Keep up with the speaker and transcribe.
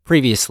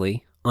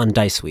Previously on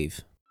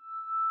Diceweave.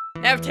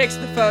 Nav takes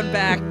the phone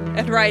back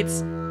and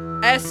writes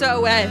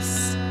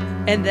SOS,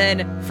 and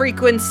then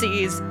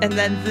frequencies, and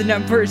then the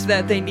numbers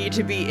that they need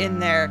to be in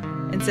there,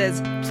 and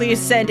says, please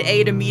send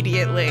aid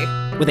immediately.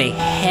 With a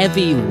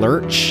heavy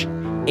lurch,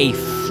 a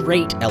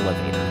freight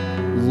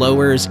elevator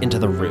lowers into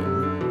the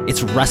room,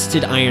 its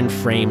rusted iron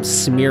frame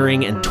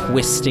smearing and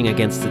twisting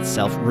against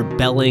itself,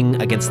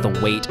 rebelling against the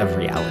weight of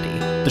reality.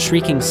 The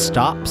shrieking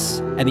stops,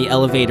 and the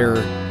elevator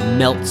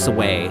melts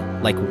away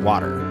like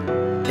water.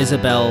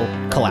 Isabel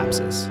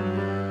collapses.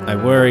 I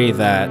worry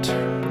that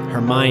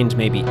her mind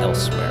may be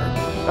elsewhere.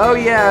 Oh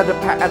yeah,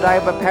 and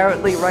I'm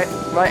apparently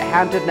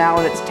right-handed now,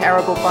 and it's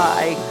terrible.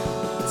 Bye.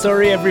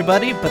 Sorry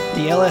everybody, but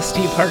the LST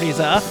party's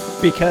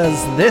off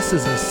because this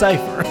is a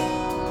cipher.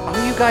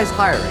 Are you guys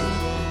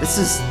hiring? This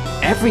is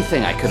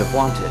everything I could have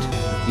wanted.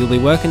 You'll be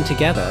working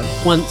together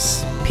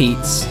once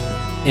Pete's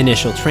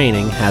initial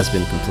training has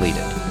been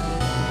completed.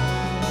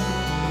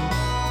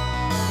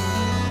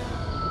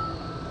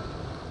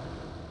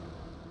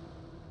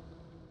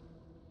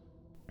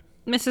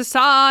 Mrs.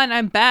 San,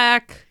 I'm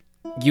back.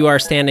 You are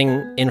standing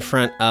in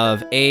front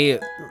of a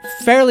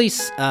fairly,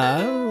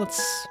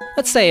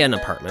 let's say an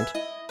apartment,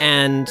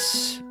 and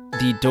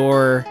the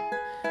door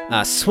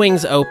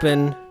swings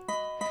open.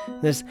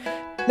 There's,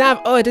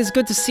 Nav, it is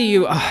good to see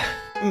you.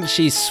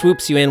 She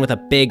swoops you in with a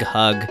big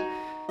hug,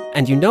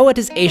 and you know it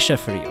is Aisha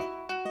for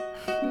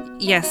you.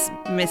 Yes,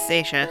 Miss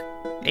Aisha.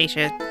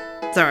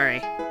 Aisha,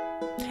 sorry.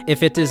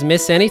 If it is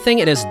Miss anything,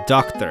 it is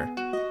Doctor.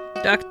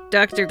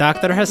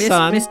 Dr.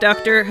 Hassan. Miss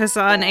Dr.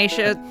 Hassan,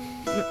 Aisha.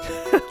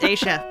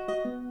 Aisha.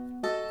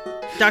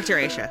 Dr.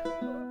 Aisha.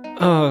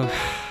 Oh,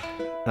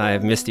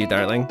 I've missed you,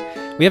 darling.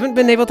 We haven't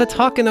been able to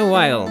talk in a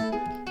while.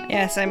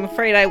 Yes, I'm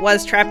afraid I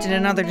was trapped in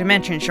another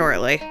dimension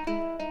shortly.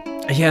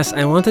 Yes,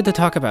 I wanted to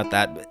talk about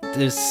that, but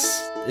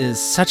this is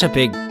such a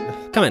big...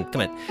 Come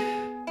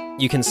in.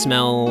 You can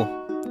smell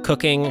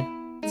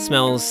cooking. It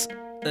smells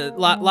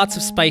lots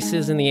of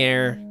spices in the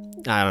air.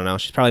 I don't know,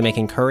 she's probably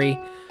making curry.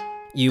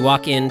 You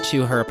walk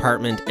into her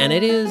apartment, and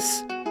it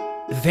is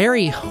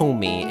very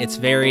homey. It's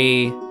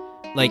very,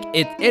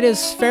 it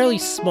is fairly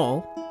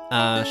small.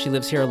 She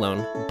lives here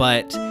alone,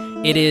 but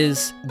it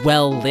is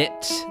well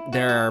lit.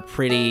 There are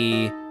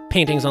pretty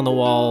paintings on the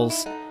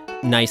walls,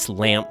 nice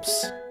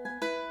lamps,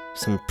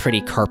 some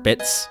pretty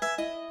carpets.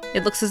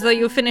 It looks as though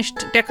you finished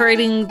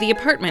decorating the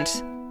apartment.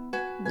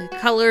 The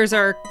colors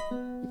are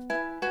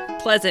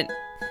pleasant.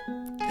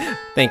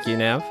 Thank you,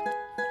 Nav.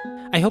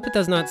 I hope it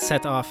does not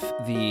set off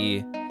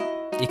the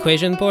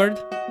equation board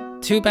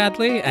too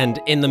badly,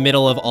 and in the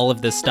middle of all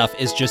of this stuff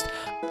is just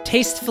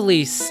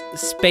tastefully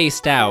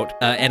spaced out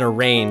and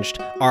arranged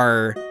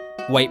are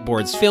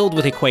whiteboards filled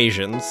with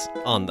equations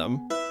on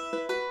them.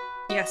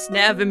 Yes,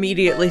 Nav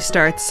immediately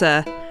starts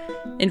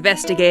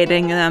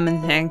investigating them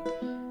and saying,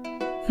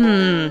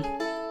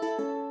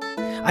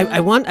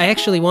 I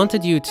actually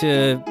wanted you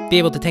to be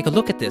able to take a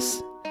look at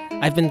this.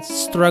 I've been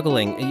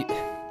struggling.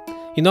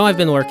 You know, I've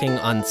been working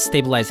on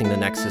stabilizing the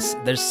Nexus.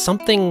 There's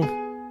something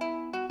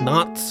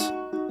not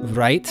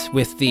right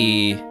with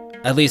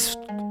at least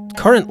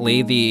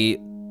currently, the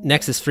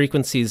Nexus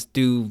frequencies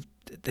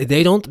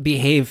they don't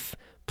behave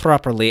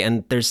properly,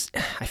 and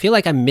I feel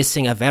like I'm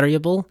missing a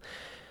variable.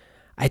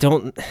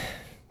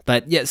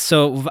 But yeah,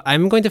 so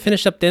I'm going to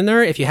finish up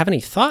dinner. If you have any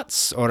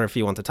thoughts, or if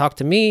you want to talk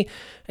to me,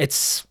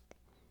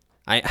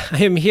 I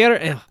am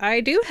here.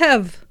 I do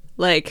have,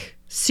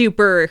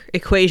 super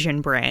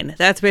equation brain.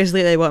 That's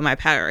basically what my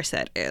power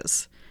set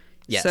is.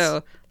 Yes.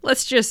 So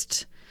let's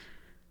just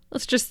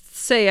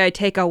say I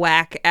take a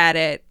whack at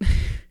it.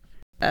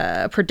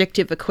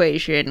 Predictive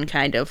equation,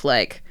 kind of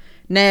like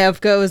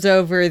Nav goes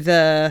over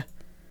the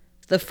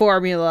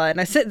formula, and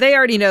they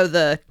already know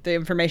the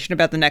information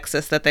about the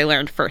Nexus that they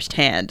learned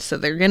firsthand, so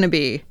they're going to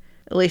be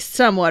at least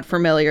somewhat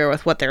familiar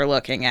with what they're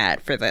looking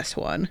at for this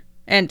one.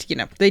 And,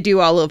 they do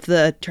all of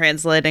the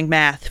translating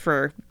math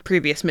for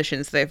previous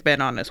missions they've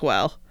been on as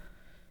well.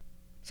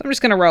 So I'm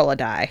just going to roll a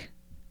die.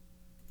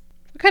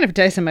 What kind of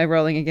dice am I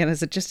rolling again?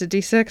 Is it just a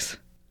d6?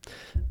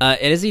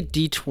 It is a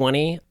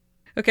d20.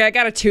 Okay, I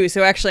got a 2,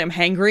 so actually I'm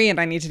hangry, and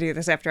I need to do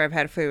this after I've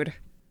had food.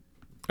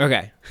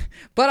 Okay.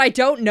 But I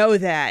don't know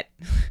that.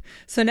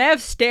 So Nav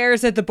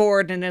stares at the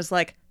board and is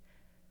like,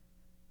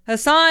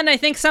 Hassan, I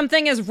think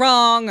something is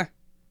wrong.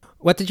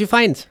 What did you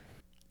find?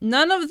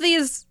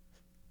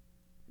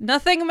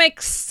 Nothing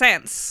makes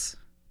sense.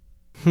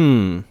 I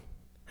mean,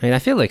 I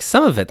feel like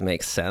some of it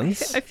makes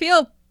sense. I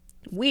feel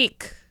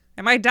weak.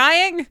 Am I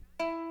dying?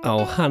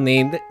 Oh,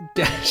 honey,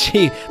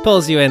 she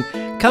pulls you in.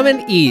 Come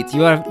and eat.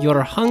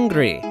 You're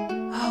hungry.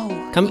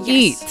 Oh, Come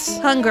yes.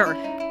 eat. Hunger.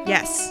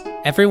 Yes.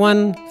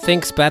 Everyone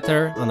thinks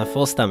better on a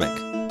full stomach.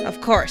 Of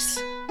course.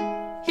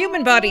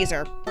 Human bodies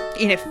are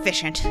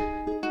inefficient.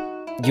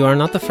 You are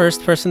not the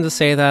first person to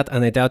say that,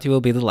 and I doubt you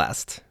will be the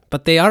last.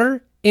 But they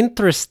are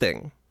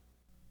interesting.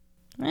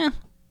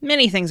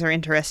 Many things are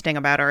interesting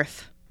about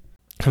Earth.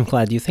 I'm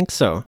glad you think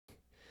so.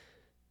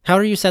 How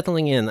are you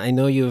settling in? I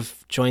know you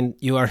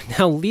are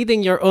now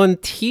leading your own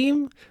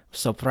team. I'm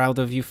so proud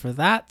of you for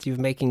that. You're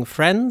making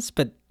friends,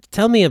 but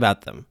Tell me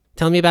about them.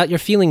 Tell me about your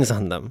feelings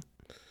on them.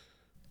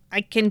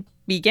 I can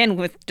begin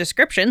with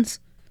descriptions.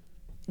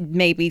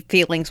 Maybe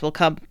feelings will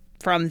come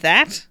from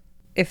that,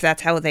 if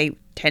that's how they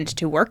tend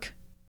to work.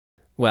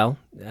 Well,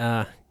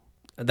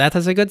 that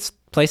is a good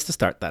place to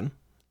start then.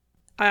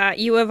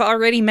 You have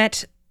already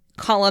met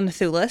Colin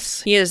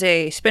Thulis. He is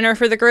a spinner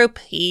for the group.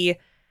 He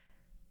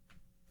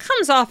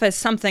comes off as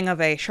something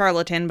of a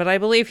charlatan, but I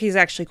believe he's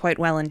actually quite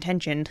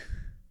well-intentioned.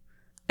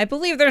 I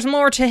believe there's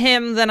more to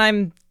him than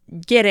I'm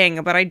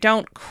getting, but I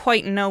don't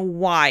quite know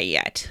why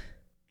yet.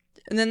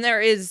 And then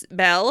there is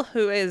Belle,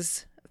 who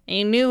is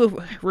a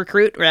new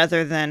recruit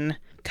rather than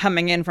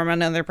coming in from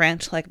another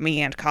branch like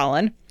me and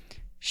Colin.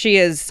 She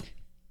is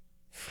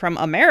from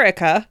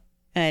America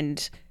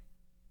and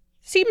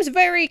seems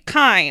very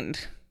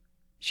kind.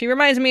 She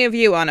reminds me of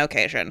you on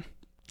occasion.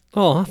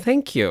 Oh,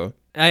 thank you.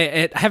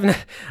 I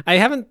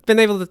haven't been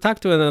able to talk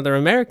to another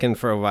American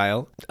for a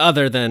while,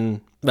 other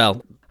than,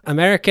 well,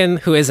 American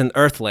who is an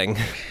Earthling.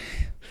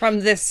 From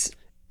this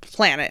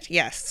planet,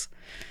 yes.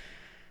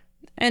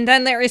 And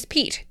then there is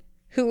Pete,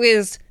 who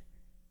is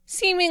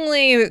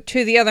seemingly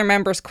to the other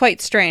members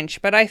quite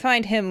strange, but I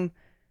find him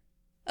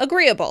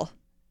agreeable.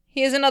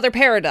 He is another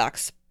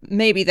paradox.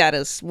 Maybe that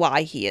is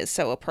why he is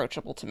so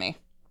approachable to me.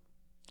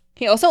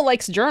 He also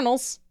likes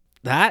journals.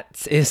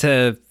 That is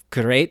a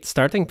great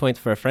starting point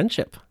for a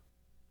friendship.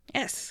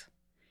 Yes.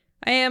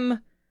 I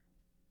am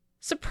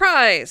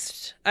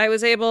surprised I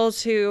was able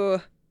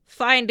to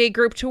find a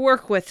group to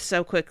work with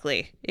so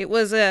quickly. It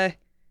was a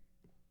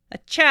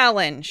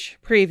challenge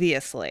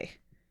previously.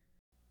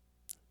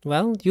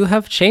 Well, you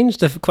have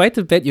changed quite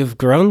a bit. You've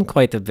grown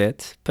quite a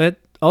bit. But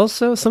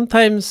also,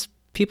 sometimes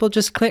people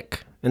just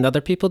click and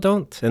other people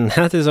don't. And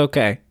that is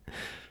okay.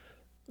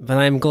 But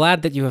I'm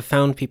glad that you have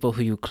found people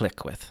who you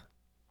click with.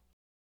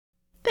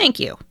 Thank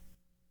you.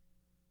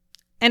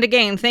 And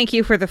again, thank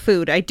you for the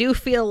food. I do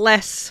feel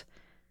less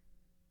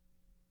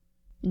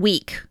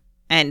weak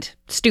and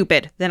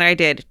stupid than I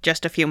did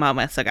just a few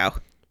moments ago.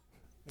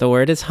 The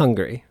word is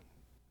hungry.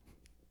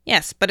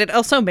 Yes, but it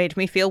also made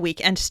me feel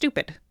weak and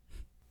stupid.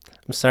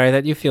 I'm sorry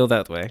that you feel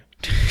that way.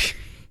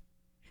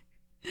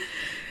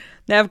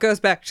 Nav goes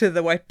back to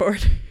the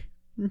whiteboard.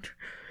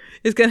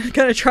 Is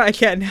gonna try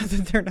again now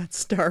that they're not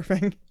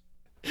starving.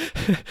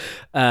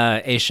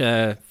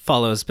 Aisha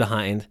follows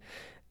behind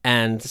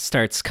and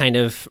starts kind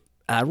of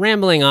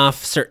rambling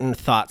off certain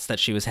thoughts that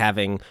she was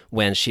having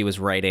when she was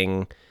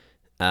writing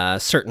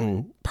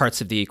certain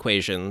parts of the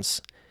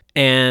equations.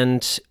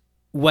 And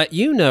what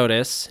you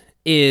notice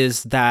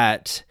is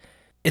that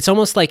it's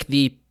almost like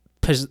the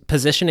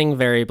positioning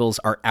variables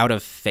are out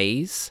of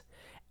phase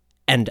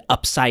and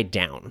upside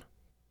down.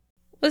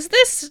 Was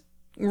this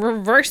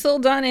reversal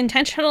done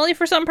intentionally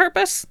for some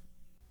purpose?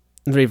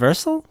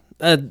 Reversal?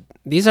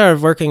 These are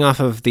working off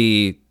of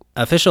the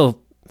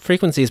official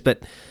frequencies,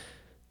 but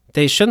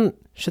they shouldn't...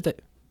 Should they...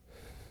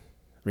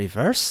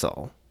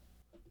 Reversal?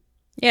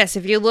 Yes,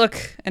 if you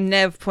look, and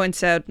Nev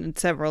points out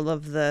several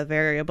of the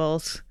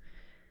variables,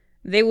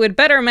 they would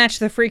better match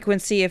the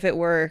frequency if it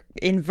were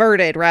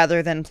inverted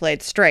rather than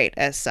played straight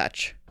as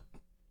such.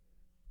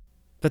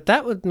 But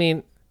that would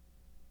mean...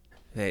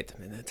 Wait a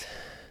minute.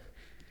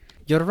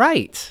 You're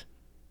right.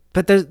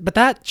 But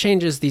that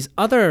changes these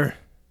other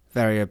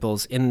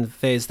variables in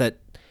phase that...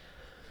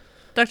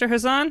 Dr.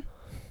 Hazan?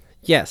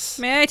 Yes.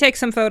 May I take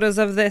some photos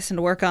of this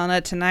and work on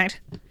it tonight?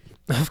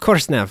 Of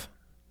course, Nev.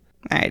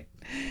 Alright.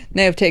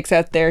 Nev takes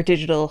out their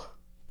digital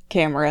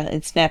camera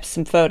and snaps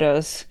some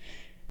photos.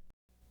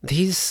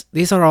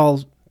 These are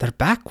all... They're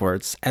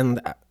backwards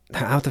and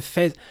out of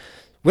phase.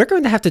 We're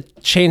going to have to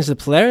change the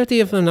polarity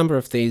of a number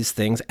of these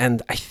things,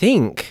 and I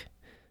think...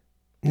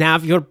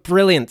 Nav, you're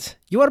brilliant.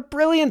 You are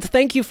brilliant.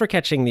 Thank you for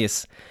catching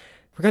these.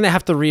 We're going to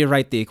have to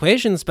rewrite the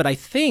equations, but I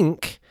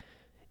think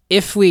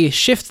if we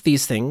shift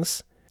these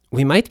things,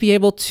 we might be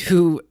able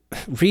to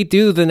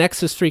redo the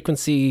Nexus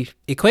frequency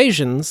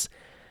equations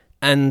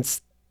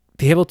and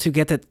be able to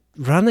get it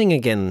running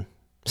again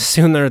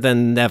sooner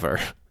than never.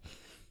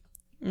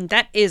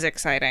 That is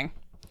exciting.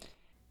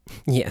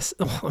 Yes.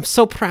 Oh, I'm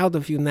so proud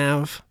of you,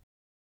 Nav.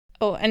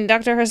 Oh, and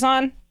Dr.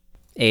 Hazan?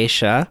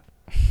 Aisha.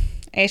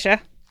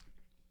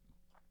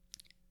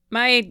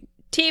 My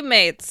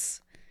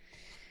teammates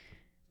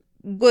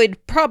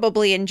would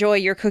probably enjoy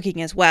your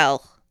cooking as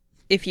well,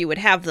 if you would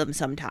have them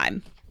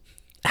sometime.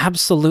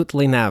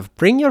 Absolutely, Nav.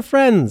 Bring your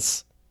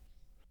friends.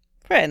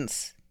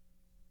 Friends.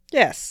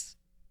 Yes.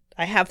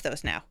 I have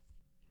those now.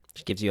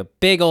 She gives you a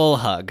big ol'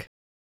 hug.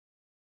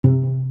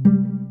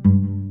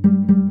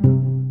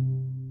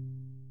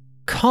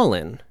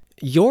 Colin,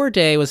 your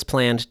day was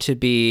planned to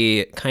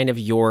be kind of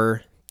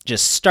your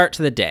just start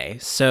to the day.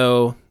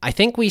 So I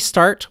think we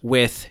start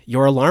with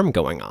your alarm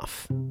going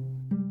off.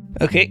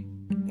 Okay.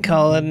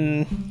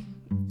 Colin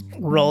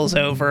rolls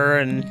over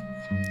and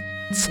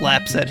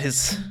slaps at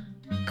his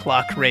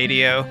clock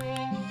radio,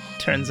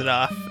 turns it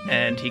off,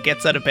 and he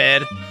gets out of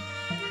bed,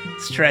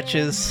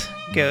 stretches,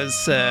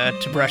 goes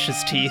to brush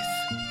his teeth,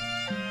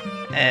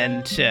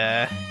 and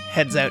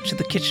heads out to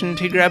the kitchen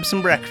to grab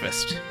some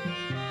breakfast.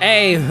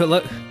 Hey,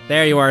 look,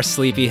 There you are,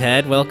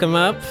 sleepyhead. Welcome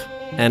up.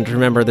 And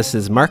remember, this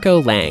is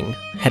Marco Lang,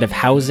 head of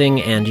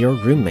housing and your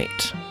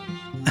roommate.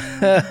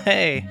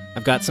 Hey.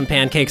 I've got some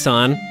pancakes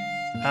on.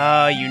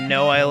 You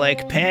know I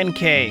like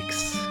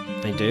pancakes.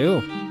 I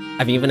do.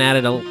 I've even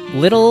added a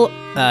little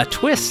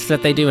twist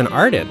that they do in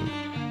Arden,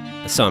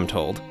 so I'm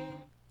told.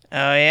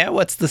 Oh yeah?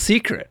 What's the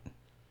secret?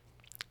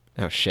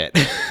 Oh, shit.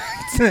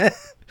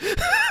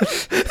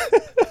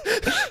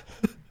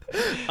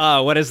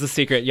 What is the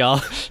secret,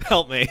 y'all?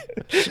 Help me.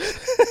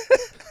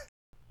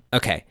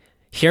 Okay,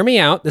 hear me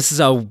out. This is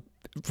a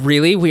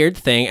really weird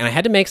thing, and I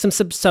had to make some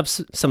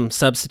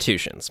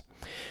substitutions.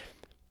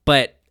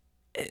 But,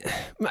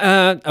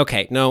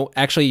 okay, no,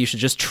 actually, you should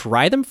just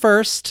try them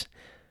first,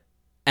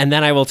 and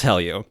then I will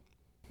tell you.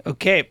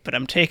 Okay, but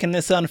I'm taking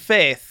this on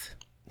faith.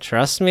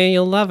 Trust me,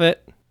 you'll love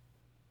it.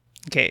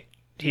 Okay,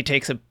 he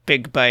takes a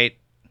big bite.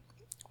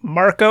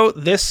 Marco,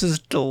 this is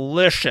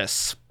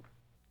delicious.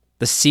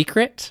 The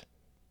secret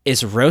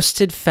is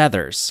roasted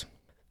feathers.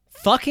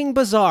 Fucking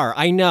bizarre,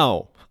 I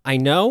know.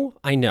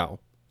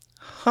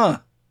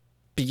 Huh.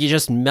 But you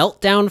just melt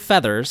down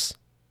feathers.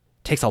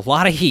 Takes a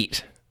lot of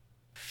heat.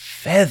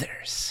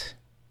 Feathers.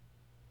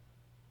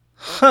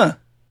 Huh.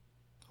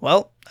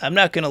 Well, I'm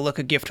not going to look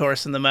a gift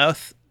horse in the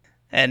mouth.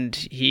 And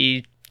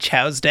he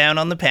chows down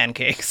on the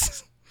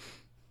pancakes.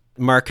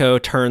 Marco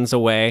turns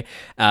away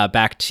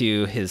back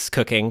to his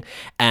cooking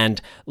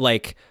and,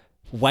 like,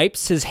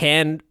 wipes his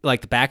hand,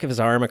 like, the back of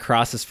his arm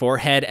across his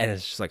forehead, and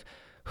it's just like,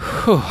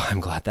 whew, I'm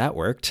glad that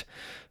worked.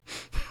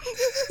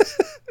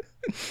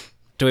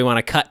 Do we want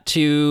to cut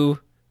to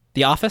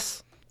the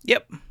office?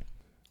 Yep.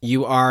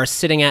 You are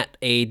sitting at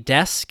a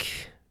desk,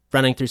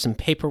 running through some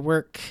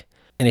paperwork.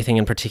 Anything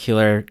in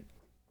particular?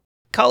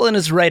 Colin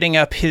is writing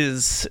up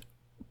his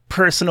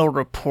personal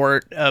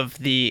report of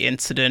the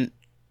incident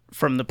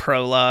from the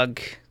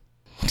prologue.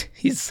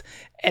 He's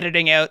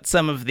editing out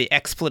some of the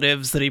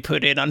expletives that he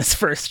put in on his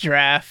first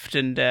draft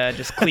and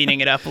just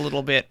cleaning it up a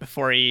little bit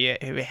before he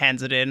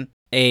hands it in.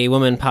 A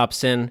woman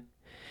pops in.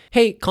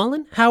 Hey,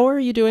 Colin, how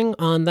are you doing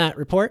on that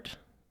report?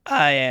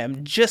 I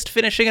am just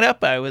finishing it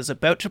up. I was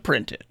about to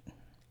print it.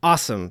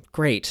 Awesome.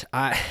 Great.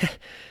 I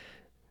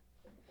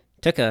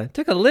took a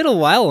little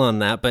while on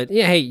that, but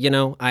yeah,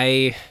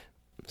 hey,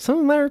 some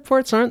of my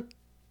reports aren't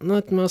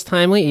the most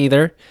timely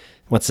either.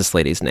 What's this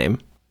lady's name?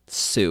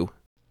 Sue.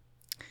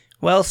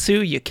 Well,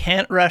 Sue, you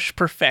can't rush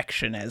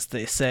perfection, as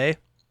they say.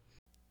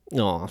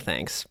 Oh,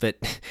 thanks.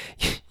 But,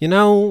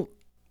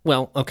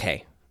 well,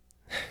 okay.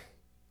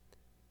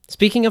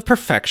 Speaking of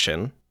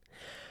perfection...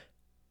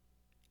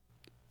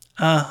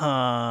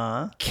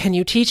 Can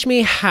you teach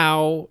me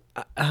how...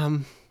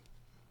 I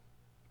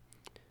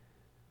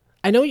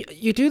know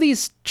you do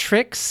these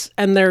tricks,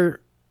 and they're...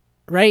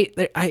 Right?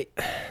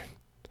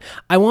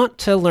 I want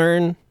to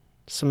learn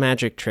some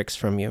magic tricks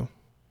from you.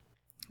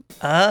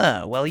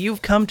 Well,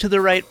 you've come to the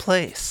right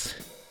place.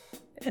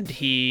 And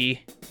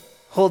he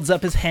holds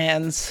up his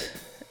hands,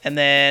 and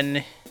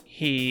then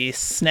he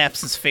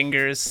snaps his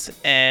fingers,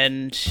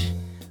 and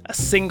a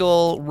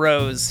single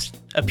rose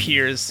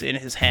appears in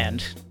his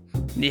hand.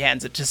 And he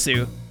hands it to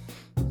Sue.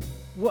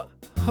 What?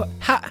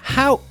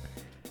 How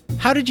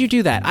did you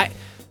do that?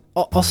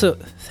 Also,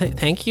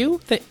 thank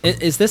you?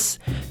 Is this...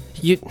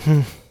 you...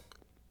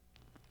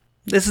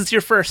 This is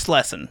your first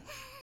lesson.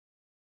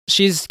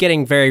 She's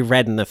getting very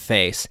red in the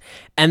face.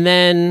 And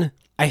then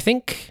I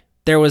think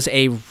there was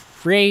a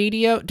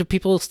radio. Do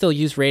people still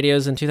use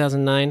radios in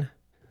 2009?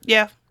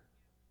 Yeah.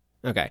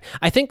 Okay.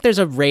 I think there's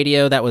a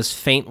radio that was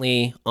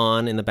faintly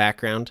on in the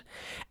background.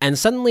 And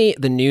suddenly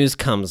the news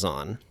comes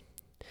on.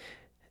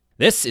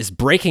 This is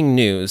breaking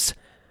news.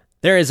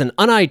 There is an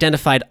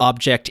unidentified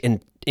object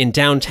in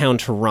downtown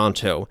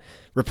Toronto.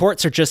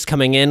 Reports are just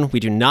coming in. We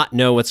do not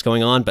know what's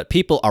going on, but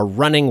people are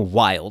running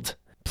wild.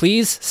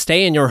 Please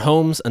stay in your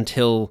homes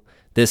until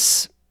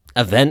this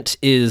event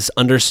is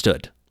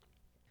understood.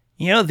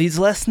 These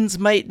lessons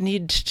might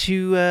need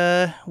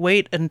to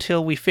wait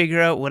until we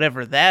figure out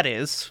whatever that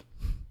is.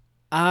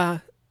 Yeah,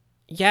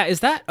 is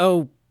that...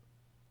 oh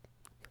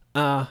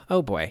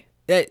boy.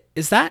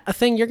 Is that a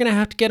thing you're going to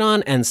have to get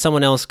on and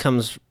someone else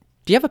comes...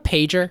 Do you have a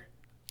pager?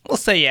 We'll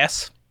say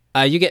yes.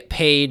 You get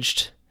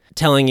paged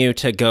telling you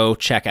to go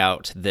check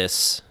out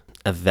this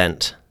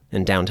event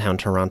in downtown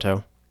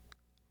Toronto.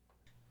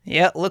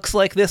 Yeah, looks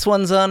like this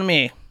one's on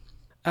me.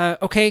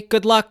 Okay,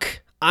 good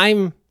luck.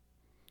 I'm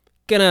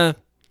gonna...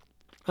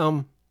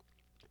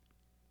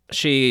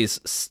 She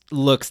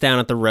looks down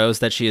at the rose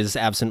that she is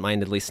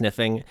absent-mindedly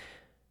sniffing.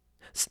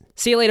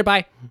 See you later,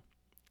 bye.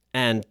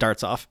 And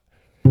darts off.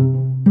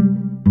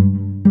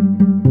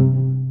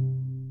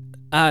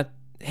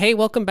 Hey,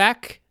 welcome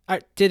back.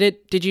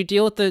 Did you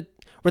deal with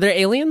were there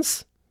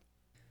aliens?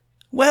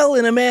 Well,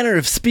 in a manner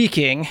of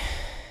speaking,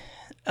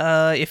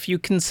 if you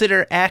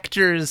consider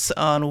actors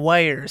on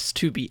wires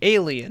to be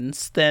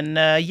aliens, then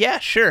yeah,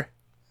 sure.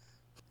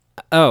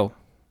 Oh,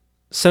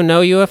 so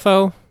no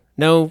UFO?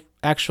 No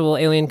actual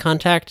alien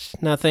contact?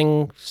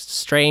 Nothing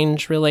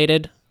strange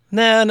related?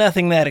 No,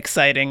 nothing that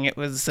exciting. It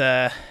was,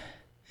 that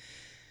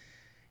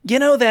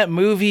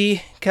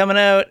movie coming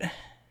out?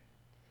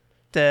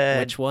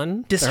 Which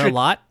one? There are a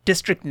lot?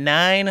 District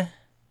 9.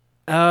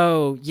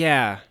 Oh,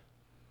 yeah.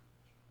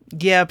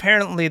 Yeah,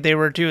 apparently they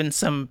were doing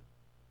some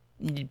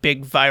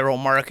big viral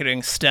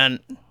marketing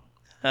stunt.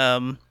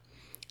 Don't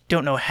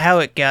know how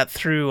it got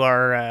through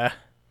our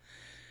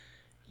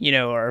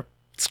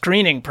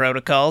screening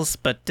protocols,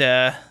 but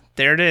there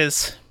it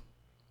is.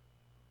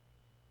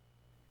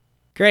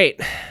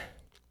 Great.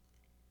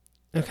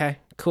 Okay,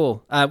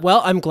 cool.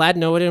 Well, I'm glad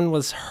no one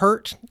was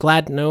hurt.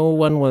 Glad no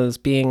one was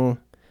being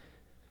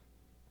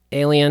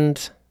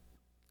aliened.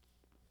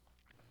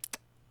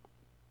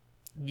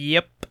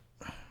 Yep.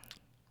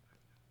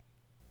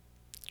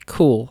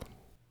 Cool.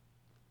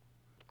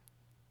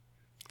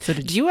 So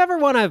Do you ever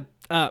want to...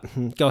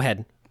 go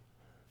ahead.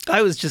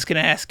 I was just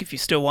going to ask if you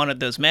still wanted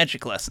those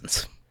magic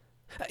lessons.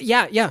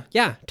 Yeah.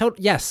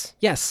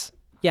 Yes.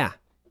 Yeah.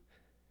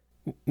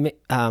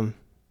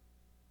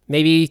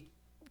 Maybe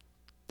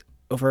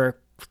over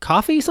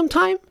coffee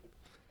sometime?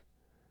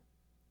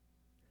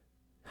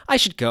 I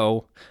should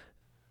go.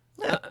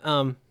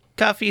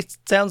 Coffee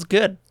sounds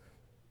good.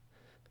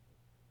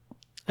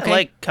 Okay. I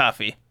like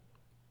coffee.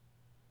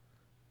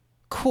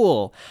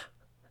 Cool.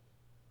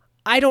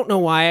 I don't know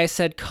why I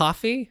said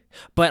coffee,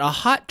 but a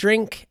hot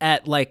drink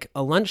at like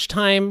a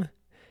lunchtime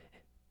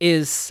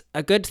is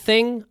a good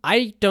thing.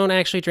 I don't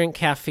actually drink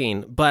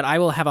caffeine, but I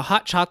will have a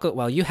hot chocolate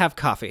while you have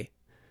coffee.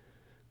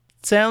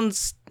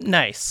 Sounds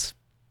nice.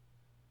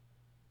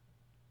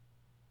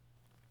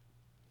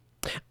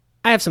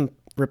 I have some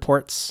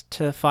reports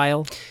to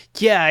file.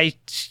 Yeah, I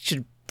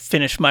should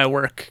finish my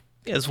work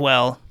as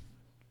well.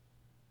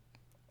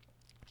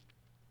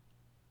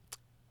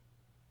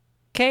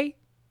 Okay.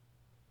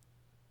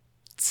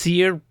 See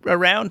you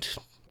around.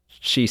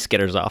 She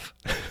skitters off.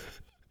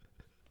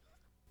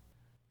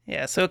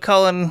 Yeah, so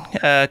Cullen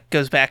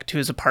goes back to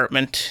his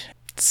apartment,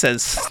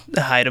 says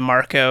hi to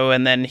Marco,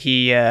 and then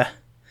he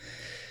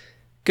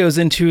goes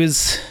into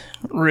his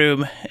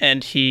room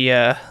and he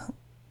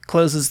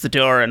closes the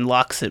door and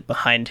locks it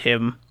behind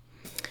him.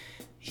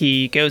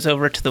 He goes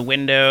over to the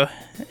window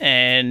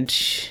and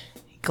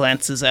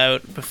glances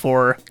out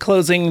before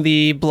closing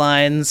the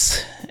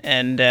blinds,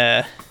 and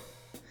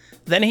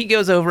then he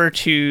goes over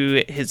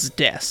to his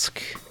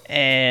desk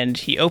and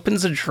he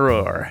opens a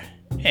drawer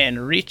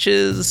and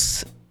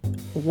reaches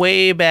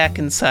way back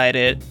inside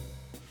it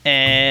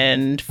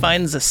and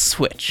finds a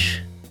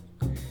switch.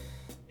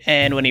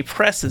 And when he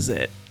presses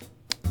it,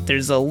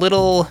 there's a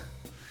little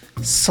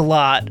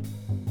slot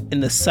in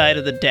the side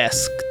of the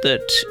desk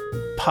that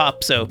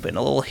pops open,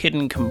 a little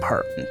hidden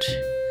compartment.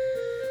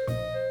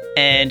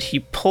 And he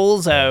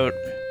pulls out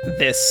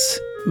this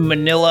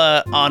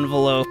manila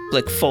envelope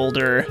like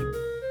folder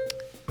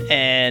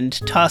and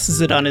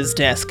tosses it on his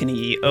desk, and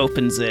he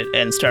opens it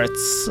and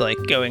starts like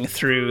going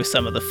through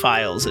some of the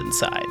files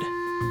inside.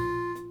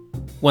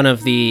 One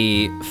of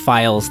the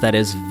files that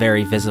is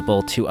very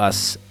visible to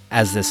us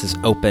as this is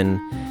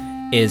open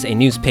is a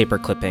newspaper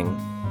clipping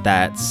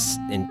that's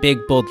in big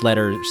bold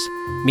letters,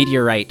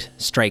 "Meteorite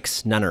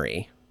strikes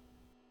nunnery."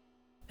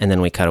 And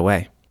then we cut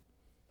away.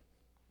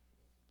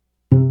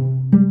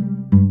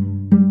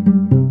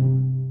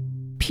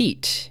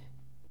 Pete,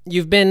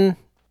 you've been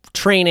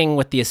training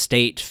with the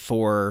estate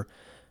for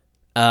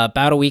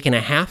about a week and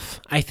a half,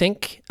 I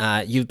think.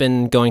 You've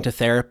been going to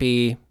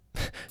therapy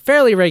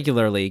fairly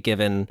regularly,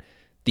 given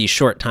the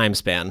short time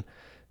span.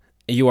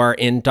 You are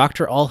in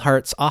Dr.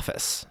 Allhart's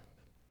office.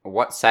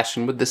 What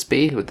session would this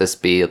be? Would this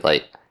be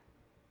like...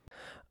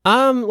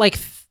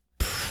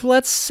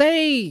 Let's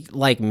say,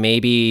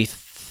 maybe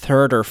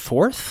third or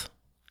fourth?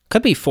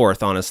 Could be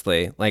fourth,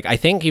 honestly. I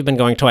think you've been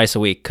going twice a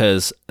week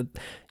because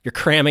you're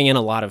cramming in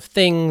a lot of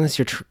things,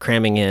 you're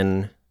cramming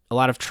in a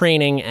lot of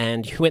training,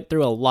 and you went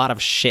through a lot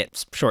of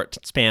shit short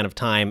span of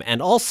time.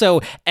 And also,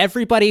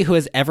 everybody who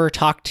has ever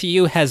talked to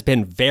you has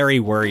been very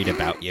worried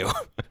about you.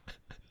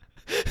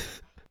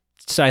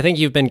 So I think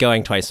you've been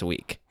going twice a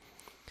week.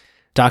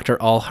 Dr.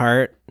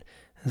 Allhart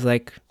is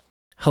like,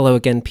 "Hello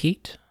again,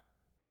 Pete."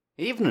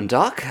 Evening,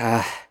 Doc.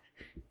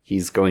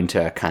 He's going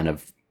to kind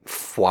of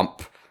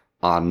flump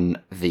on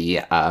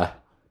the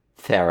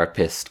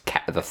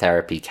the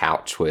therapy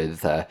couch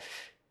with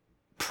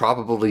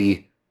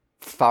probably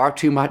far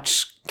too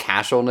much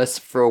casualness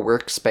for a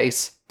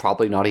workspace.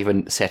 Probably not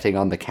even sitting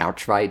on the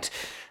couch right.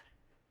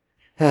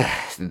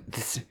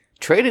 This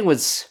training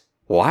was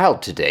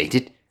wild today.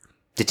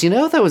 Did you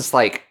know there was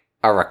like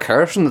a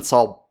recursion that's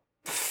all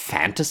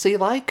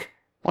fantasy-like?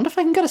 Wonder if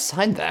I can get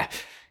assigned there.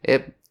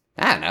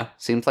 I don't know.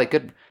 Seems like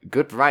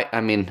good right.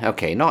 I mean,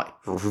 okay, not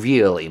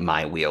really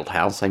my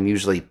wheelhouse. I'm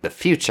usually the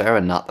future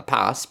and not the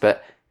past,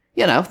 but,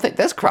 think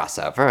there's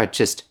crossover. It's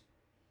just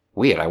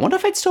weird. I wonder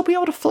if I'd still be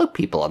able to float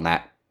people on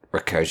that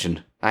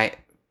recursion. I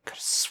could have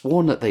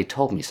sworn that they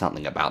told me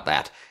something about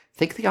that. I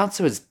think the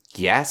answer is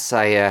yes.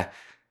 I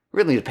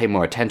really need to pay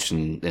more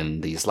attention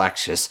in these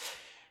lectures.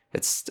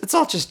 It's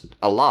all just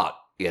a lot,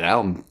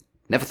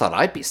 Never thought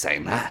I'd be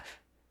saying that.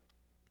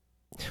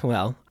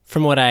 Well,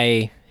 from what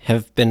I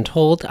have been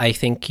told, I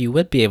think you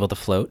would be able to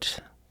float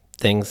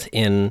things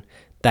in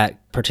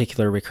that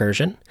particular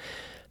recursion.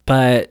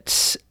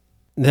 But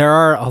There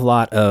are a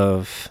lot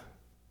of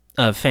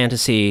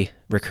fantasy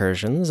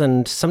recursions,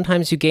 and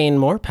sometimes you gain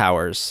more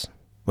powers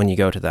when you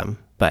go to them,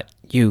 but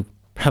you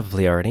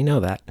probably already know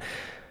that.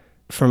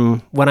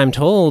 From what I'm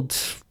told,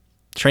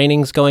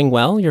 training's going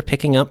well. You're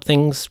picking up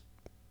things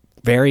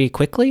very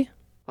quickly.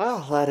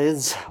 Well, that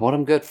is what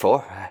I'm good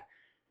for.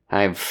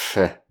 I'm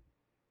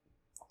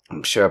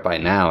sure by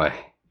now I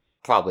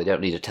probably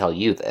don't need to tell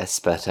you this,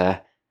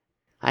 but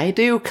I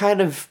do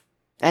kind of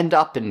end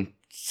up in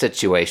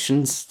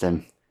situations.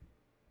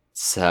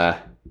 It's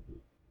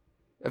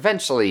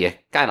eventually you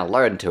kind of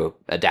learn to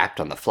adapt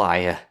on the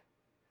fly.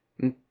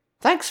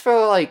 Thanks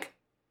for, like,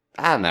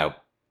 I don't know,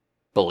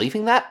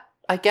 believing that,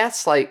 I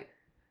guess. Like,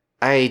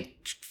 I've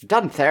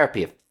done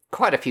therapy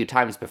quite a few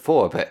times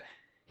before, but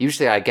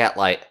usually I get,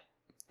 like,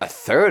 a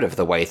third of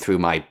the way through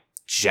my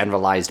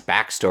generalized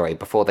backstory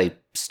before they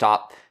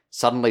stop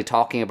suddenly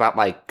talking about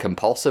my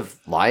compulsive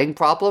lying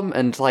problem,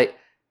 and, like,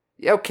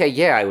 okay,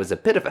 yeah, I was a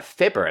bit of a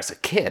fibber as a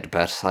kid,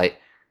 but, like,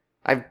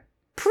 I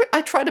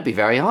try to be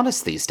very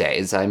honest these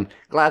days. I'm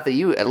glad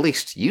that at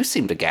least you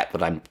seem to get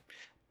that I'm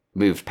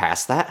moved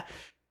past that.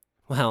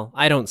 Well,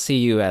 I don't see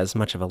you as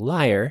much of a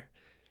liar.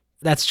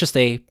 That's just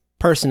a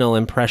personal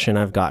impression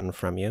I've gotten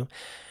from you.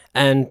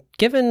 And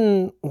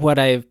given what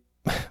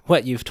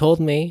you've told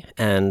me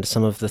and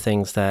some of the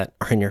things that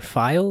are in your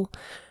file,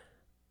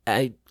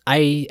 I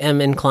am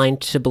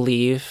inclined to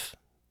believe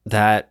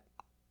that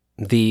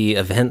the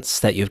events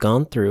that you've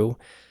gone through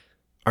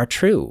are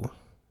true.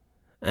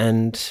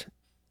 And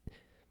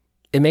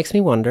it makes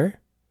me wonder,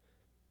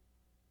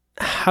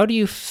 how do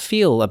you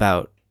feel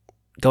about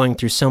going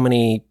through so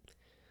many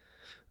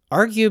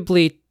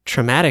arguably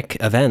traumatic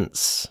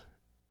events?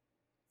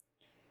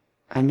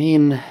 I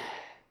mean,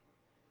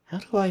 how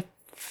do I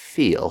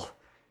feel?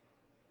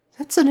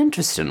 That's an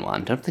interesting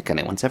one. Don't think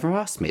anyone's ever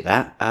asked me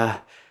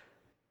that.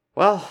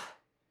 Well,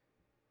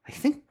 I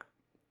think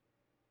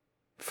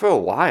for a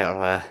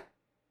while,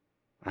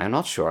 I'm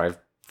not sure I've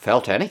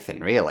felt anything,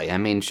 really. I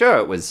mean, sure,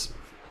 it was,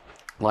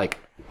 like,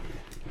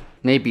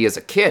 maybe as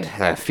a kid,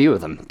 a few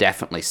of them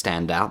definitely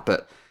stand out,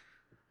 but,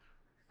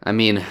 I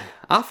mean,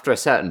 after a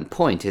certain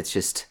point, it's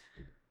just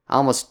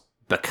almost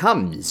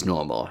becomes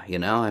normal, you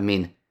know? I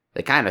mean,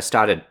 they kind of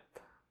started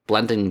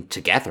blending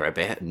together a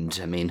bit, and,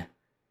 I mean,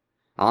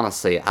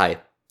 honestly,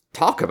 I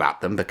talk about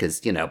them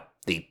because, you know,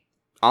 the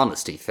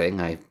honesty thing,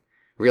 I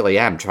really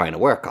am trying to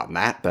work on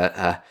that,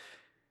 but,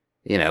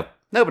 you know,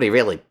 nobody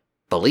really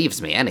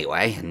believes me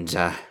anyway,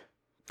 and,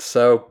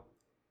 so,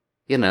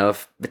 you know,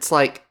 if it's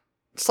like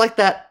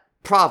that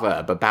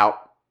proverb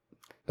about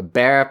a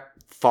bear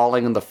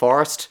falling in the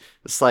forest.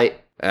 It's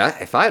like,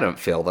 if I don't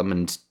feel them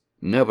and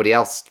nobody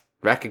else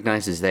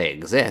recognizes they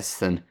exist,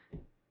 then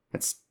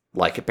it's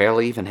like it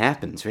barely even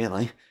happens,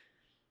 really.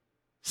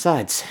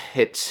 Besides,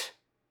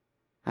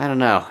 I don't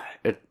know,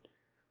 it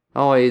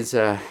always,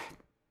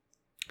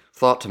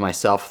 thought to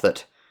myself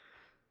that,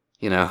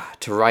 you know,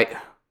 to write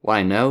what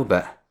I know,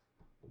 but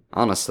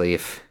honestly,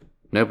 if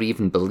nobody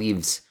even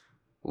believes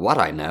what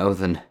I know,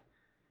 then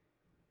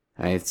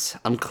it's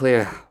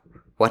unclear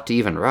what to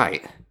even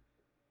write.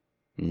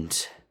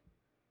 And,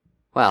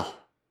 well,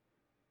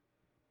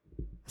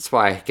 that's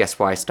why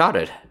I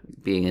started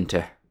being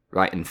into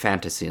writing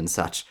fantasy and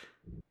such.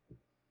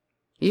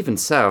 Even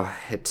so,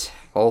 it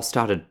all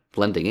started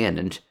blending in,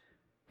 and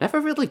never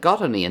really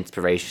got any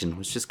inspiration,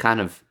 was just kind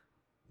of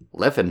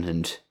living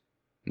and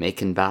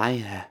making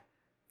by,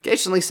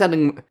 occasionally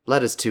sending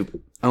letters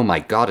to, oh my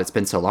god, it's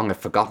been so long I've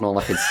forgotten all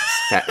of his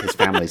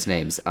family's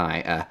names.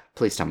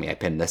 Please tell me I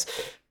pinned this.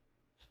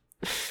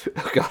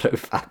 Oh god, oh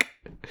fuck.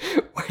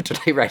 Where did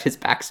I write his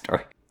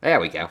backstory? There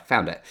we go,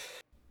 found it.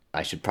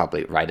 I should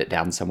probably write it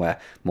down somewhere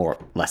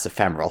less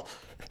ephemeral.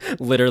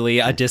 Literally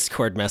a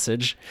Discord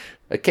message.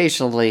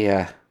 Occasionally,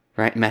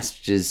 write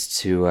messages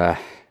to,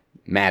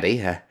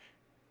 Maddie. I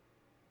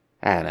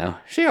don't know.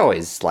 She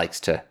always likes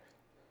to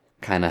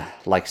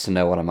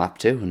know what I'm up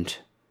to, and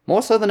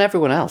more so than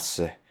everyone else.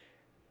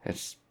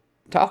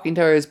 Talking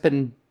to her has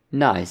been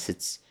nice.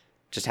 It's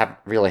just haven't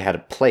really had a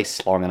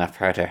place long enough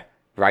for her to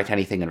write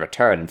anything in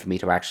return and for me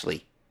to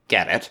actually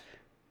get it.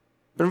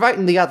 Been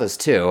writing the others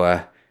too.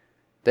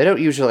 They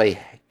don't usually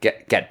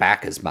get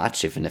back as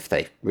much, even if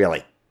they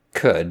really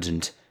could,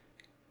 and,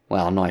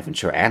 well, I'm not even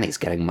sure Annie's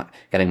getting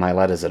my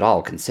letters at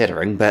all,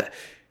 considering, but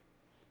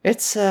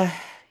it's,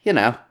 you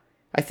know,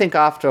 I think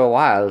after a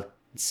while,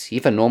 it's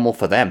even normal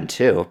for them,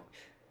 too.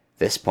 At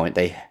this point,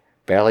 they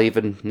barely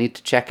even need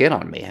to check in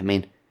on me. I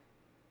mean,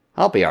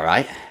 I'll be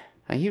alright.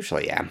 I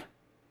usually am.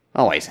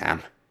 Always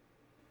am.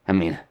 I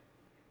mean,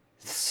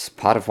 it's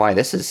part of why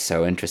this is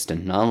so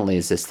interesting. Not only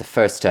is this the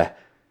first,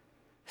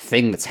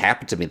 thing that's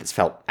happened to me that's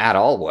felt at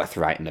all worth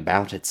writing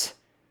about, it's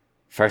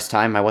first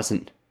time I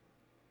wasn't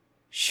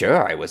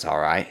sure I was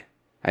alright.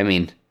 I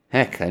mean,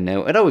 heck, I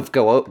know we've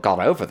got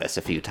over this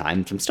a few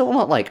times. I'm still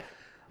not,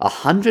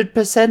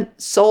 100%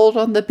 sold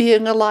on the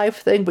being alive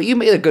thing, but you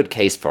made a good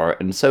case for it,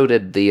 and so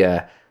did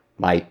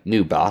my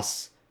new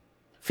boss,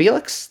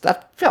 Felix?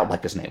 That felt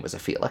like his name was a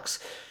Felix.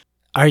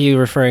 Are you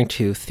referring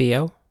to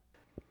Theo?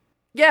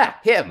 Yeah,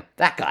 him,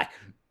 that guy.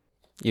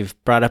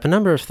 You've brought up a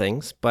number of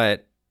things,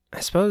 but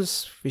I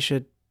suppose we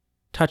should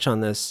touch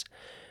on this.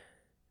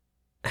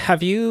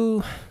 Have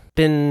you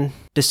been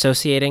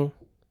dissociating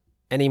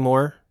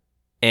anymore?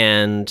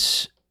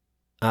 And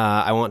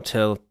I want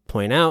to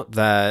point out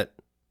that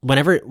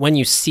when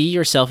you see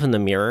yourself in the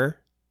mirror,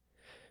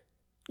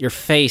 your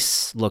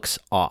face looks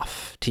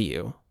off to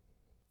you.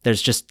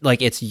 There's just,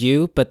 like, it's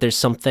you, but there's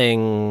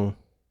something...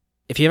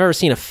 If you've ever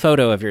seen a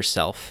photo of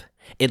yourself,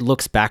 it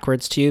looks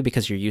backwards to you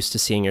because you're used to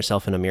seeing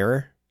yourself in a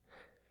mirror.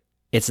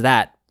 It's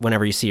that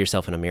whenever you see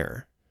yourself in a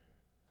mirror.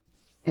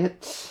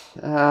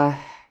 I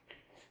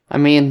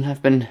mean,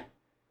 I've been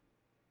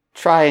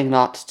trying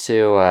not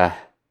to,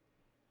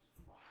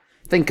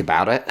 think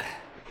about it.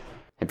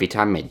 Every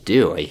time I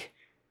do, I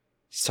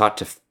start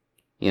to,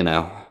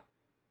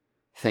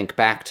 think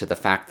back to the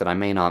fact that I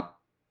may not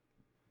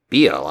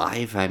be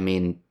alive. I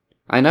mean,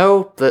 I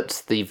know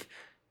that the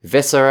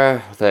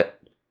viscera that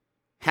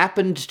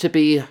happened to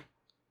be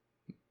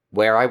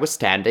where I was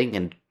standing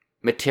and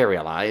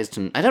materialized,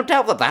 and I don't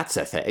doubt that that's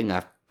a thing.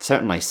 I've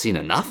certainly seen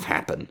enough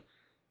happen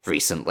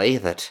recently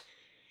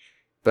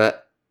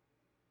but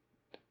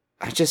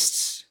I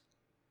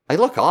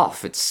look off.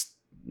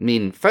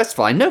 First of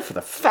all, I know for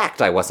the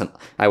fact I was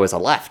a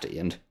lefty,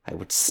 and I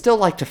would still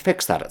like to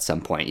fix that at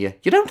some point. You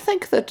don't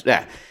think that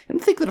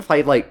if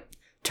I,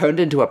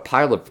 turned into a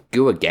pile of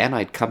goo again,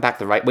 I'd come back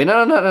the right way?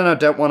 No,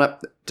 don't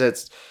want to...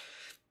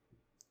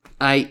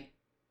 I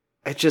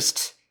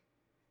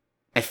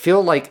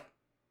feel like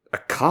a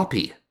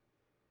copy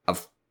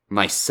of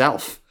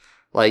myself.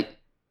 Like,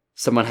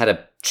 someone had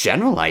a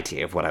general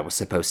idea of what I was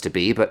supposed to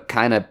be, but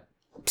kind of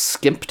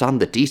skimped on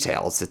the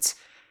details.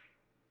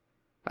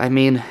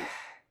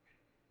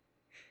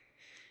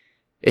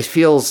 It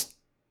feels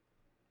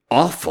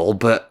awful,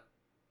 but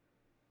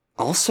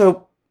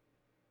also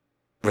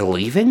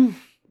relieving.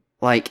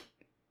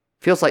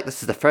 Feels like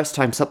this is the first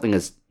time something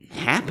has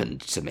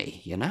happened to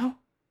me,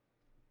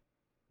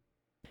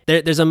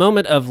 There's a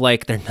moment of,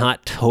 they're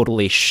not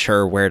totally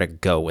sure where to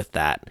go with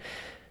that.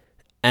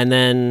 And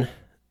then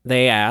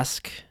they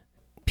ask,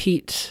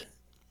 Pete,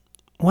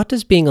 what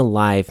does being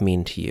alive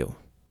mean to you?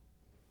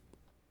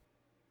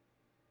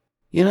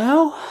 You'd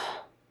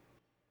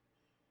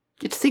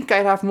think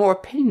I'd have more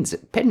opinions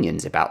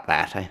about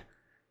that. I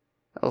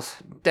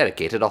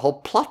dedicated a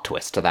whole plot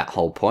twist to that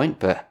whole point,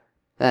 but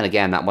then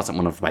again, that wasn't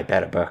one of my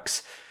better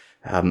books.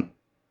 I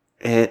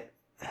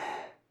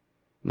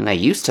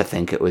used to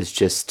think it was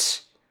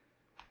just...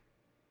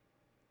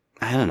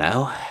 I don't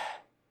know.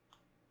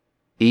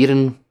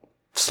 Eating,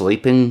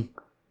 sleeping,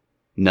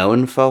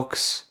 knowing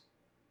folks.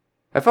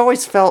 I've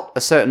always felt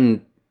a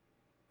certain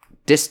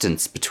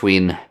distance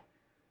between,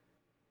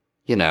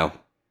 who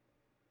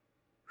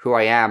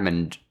I am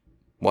and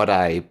what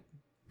I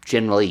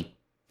generally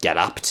get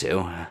up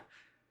to.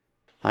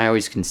 I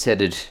always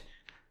considered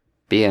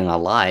being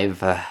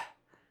alive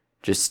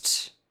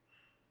just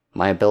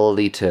my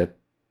ability to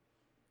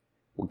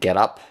get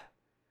up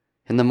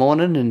in the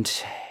morning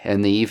and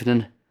in the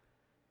evening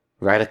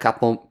write a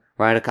couple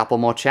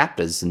more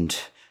chapters, and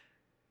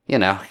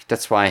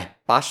that's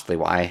partially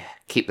why I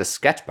keep the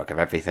sketchbook of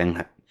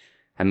everything.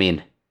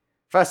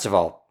 First of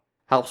all,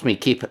 helps me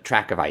keep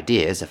track of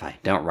ideas. If I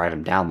don't write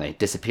them down, they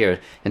disappear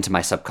into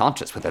my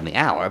subconscious within the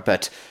hour,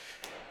 but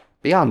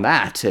beyond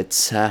that,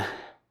 it's I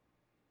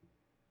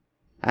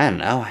don't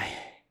know.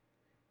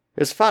 It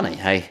was funny.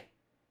 I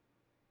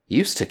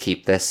used to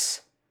keep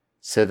this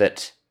so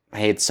that I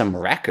had some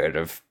record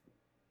of,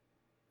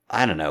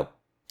 I don't know,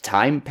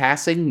 time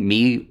passing,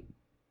 me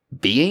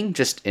being,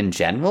 just in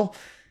general.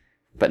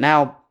 But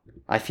now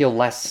I feel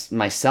less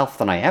myself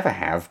than I ever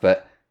have,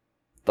 but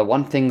the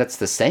one thing that's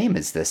the same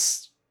is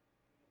this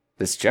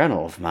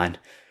journal of mine.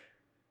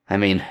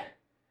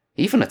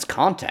 Even its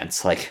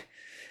contents,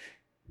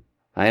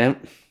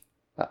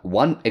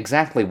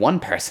 one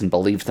person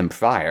believed them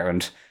prior,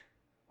 and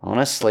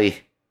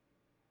honestly,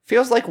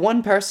 feels like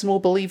one person will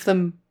believe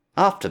them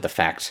after the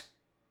fact.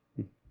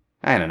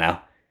 I don't know.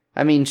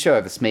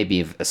 Sure, this may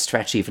be a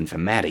stretch even for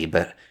Maddie,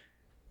 but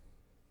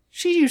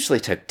she usually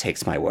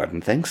takes my word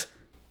and things.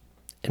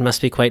 It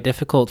must be quite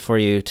difficult for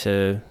you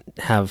to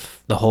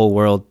have the whole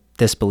world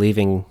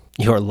disbelieving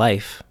your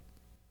life.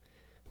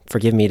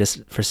 Forgive me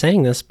for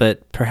saying this,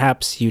 but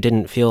perhaps you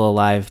didn't feel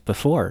alive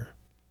before.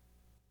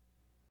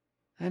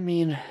 I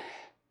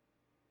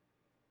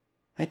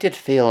did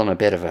feel in a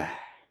bit of a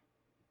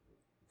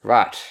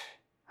rut,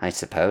 I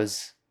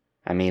suppose.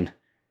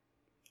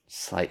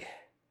 It's like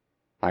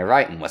my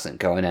writing wasn't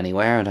going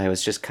anywhere, and I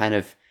was just kind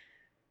of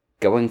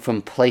going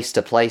from place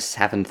to place,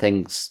 having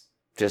things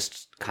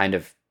just kind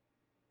of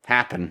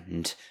happen,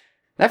 and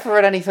never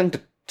had anything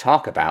to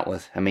talk about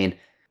with.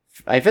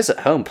 I visit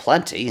home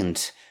plenty,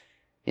 and,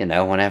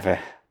 whenever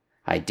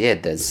I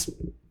did,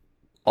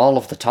 all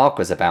of the talk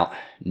was about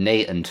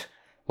Nate and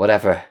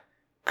whatever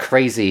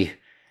crazy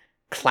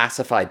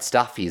classified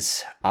stuff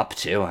he's up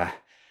to.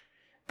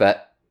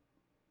 But,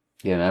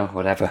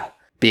 whatever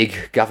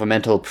big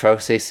governmental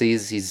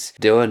processes he's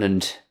doing,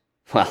 and,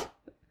 well,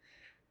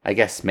 I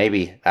guess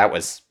maybe that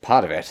was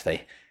part of it.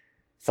 They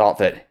thought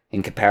that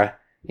in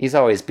he's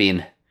always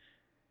been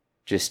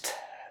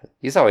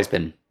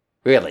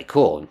really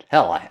cool. And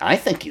hell, I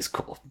think he's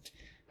cool.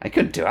 I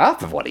couldn't do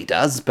half of what he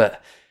does,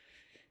 but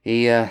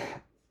he,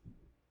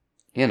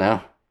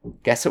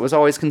 guess it was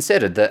always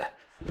considered that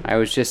I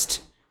was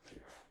just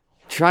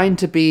trying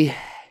to be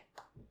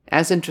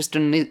as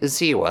interesting as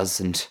he was,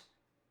 and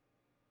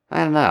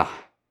I don't know.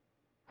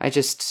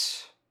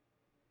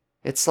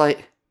 It's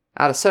like,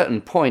 at a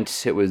certain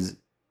point,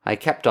 I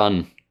kept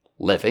on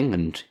living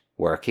and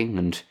working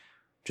and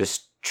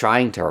just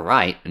trying to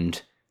write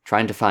and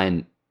trying to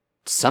find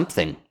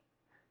something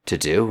to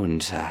do,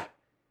 and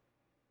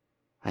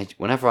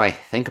whenever I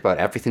think about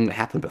everything that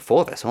happened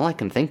before this, all I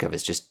can think of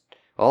is just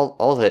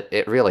all that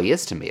it really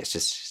is to me. It's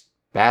just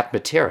bad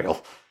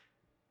material.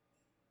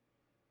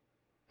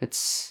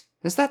 Is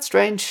that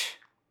strange?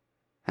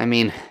 I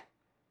mean,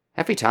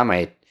 every time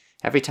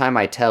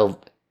I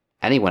tell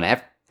anyone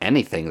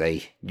anything,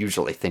 they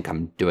usually think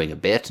I'm doing a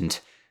bit, and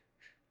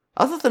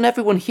other than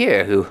everyone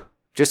here who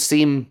just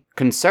seem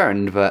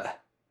concerned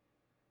but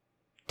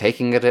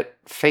taking it at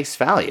face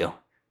value,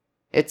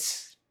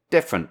 it's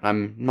different.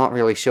 I'm not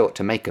really sure what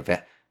to make of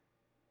it.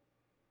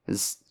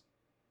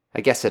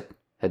 I guess it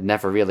had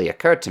never really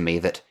occurred to me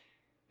that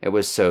it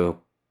was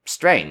so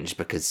strange,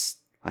 because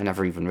I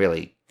never even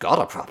really got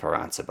a proper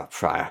answer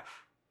prior.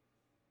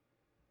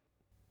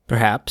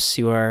 Perhaps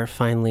you are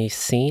finally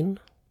seen?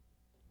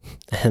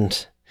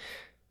 And,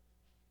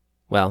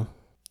 well,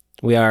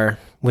 we are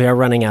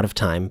running out of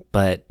time,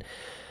 but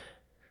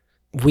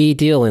we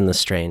deal in the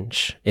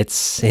strange.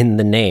 It's in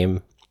the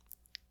name.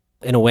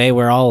 In a way,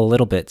 we're all a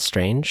little bit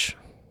strange.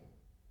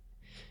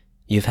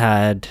 You've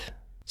had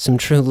some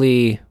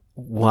truly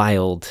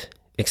wild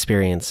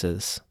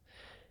experiences,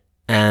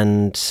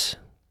 and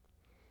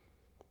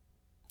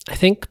I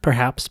think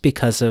perhaps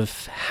because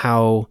of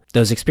how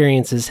those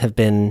experiences have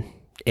been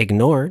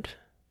ignored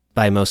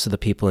by most of the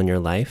people in your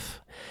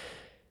life,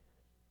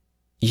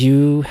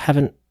 you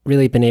haven't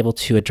really been able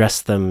to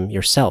address them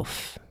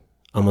yourself.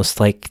 Almost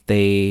like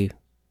they,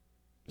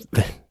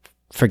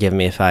 forgive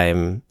me if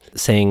I'm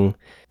saying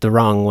the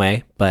wrong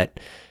way, but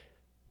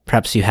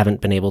perhaps you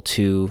haven't been able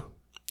to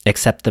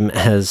accept them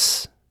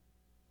as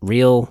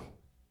real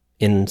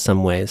in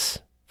some ways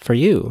for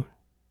you.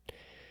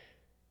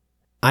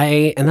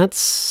 And that's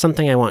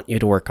something I want you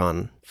to work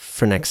on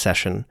for next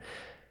session.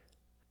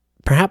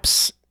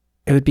 Perhaps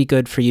it would be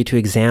good for you to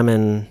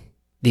examine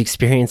the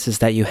experiences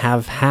that you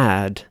have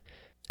had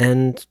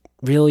and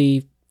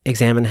really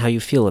examine how you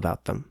feel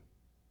about them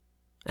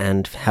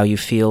and how you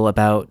feel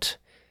about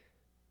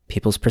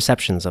people's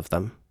perceptions of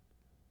them.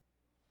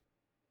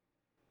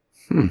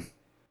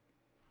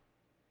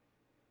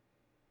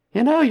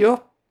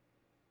 You're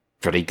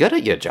pretty good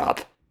at your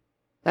job.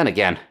 Then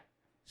again,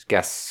 I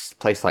guess a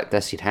place like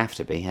this you'd have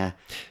to be, yeah.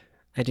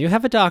 I do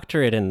have a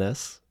doctorate in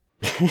this.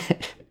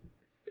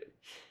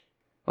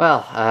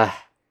 Well,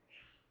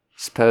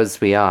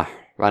 suppose we are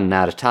running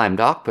out of time,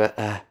 Doc,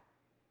 but,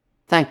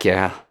 thank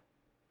you.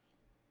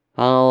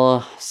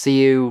 I'll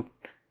see you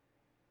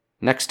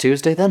next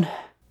Tuesday, then?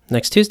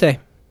 Next Tuesday.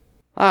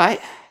 Alright.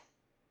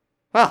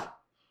 Well,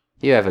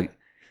 you have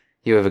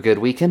a good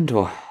weekend,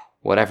 or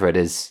whatever it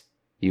is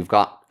you've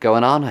got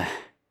going on.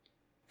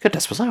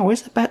 Goodness, was I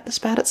always this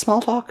bad at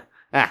small talk?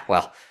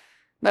 Well,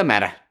 no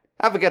matter.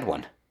 Have a good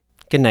one.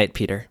 Good night,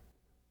 Peter.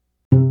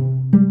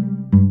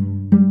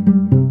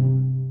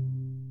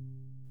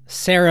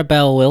 Sarah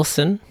Bell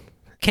Wilson,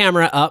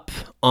 camera up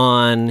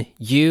on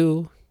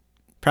you,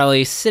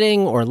 probably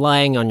sitting or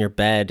lying on your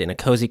bed in a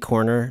cozy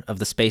corner of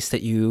the space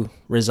that you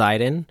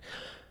reside in.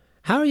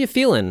 How are you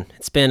feeling?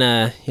 It's been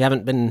you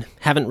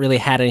haven't really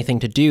had anything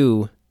to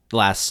do the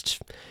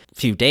last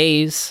few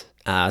days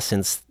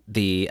since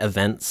the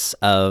events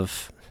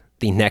of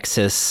the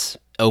Nexus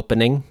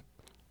opening.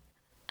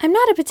 I'm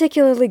not a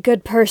particularly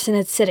good person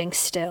at sitting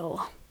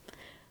still.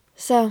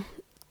 So,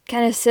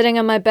 kind of sitting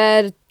on my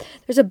bed.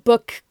 There's a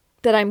book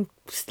that I'm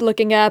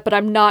looking at, but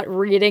I'm not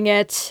reading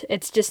it.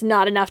 It's just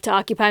not enough to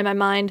occupy my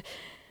mind.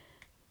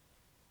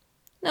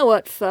 Know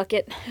what? Fuck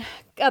it.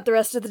 Got the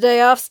rest of the day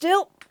off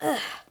still.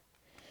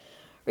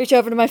 Reach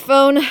over to my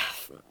phone.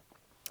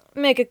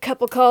 Make a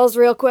couple calls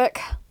real quick.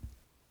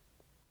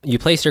 You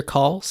place your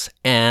calls,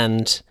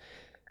 and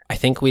I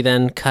think we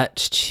then cut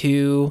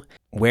to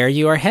where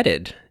you are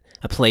headed.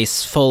 A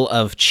place full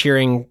of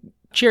cheering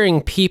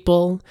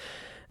people.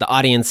 The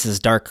audience is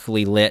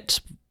darkly lit,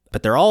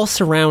 but they're all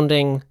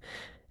surrounding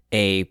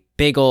a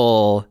big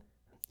ol'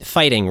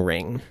 fighting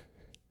ring.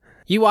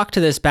 You walk to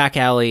this back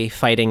alley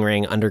fighting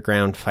ring,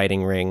 underground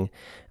fighting ring.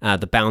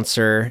 The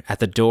bouncer at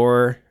the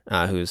door,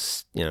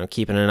 who's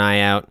keeping an eye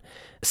out,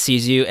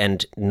 sees you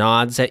and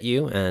nods at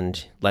you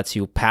and lets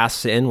you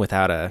pass in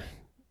without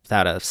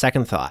a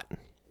second thought.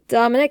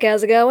 Dominic,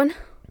 how's it going?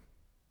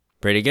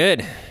 Pretty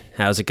good.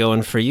 How's it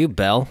going for you,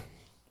 Belle?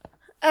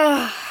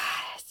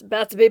 It's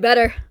about to be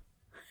better.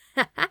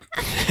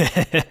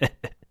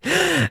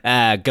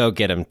 Go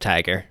get him,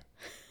 Tiger.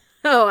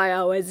 Oh, I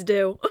always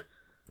do.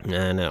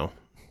 I know.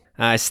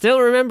 I still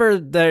remember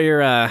that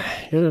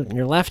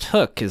your left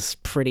hook is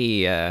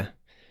pretty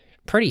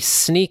Pretty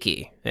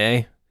sneaky,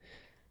 eh?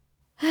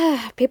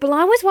 People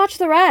always watch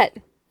the rat.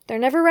 They're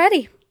never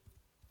ready.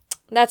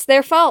 That's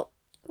their fault.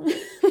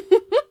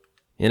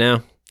 You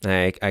know,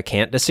 I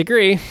can't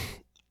disagree.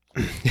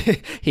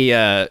 He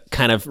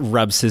kind of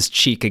rubs his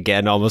cheek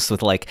again, almost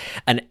with like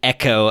an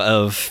echo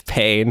of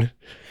pain.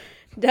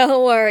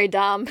 Don't worry,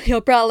 Dom.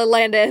 You'll probably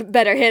land a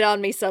better hit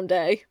on me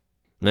someday.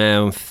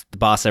 If the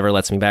boss ever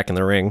lets me back in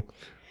the ring.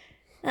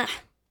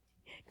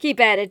 Keep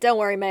at it. Don't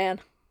worry, man.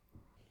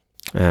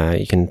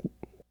 You can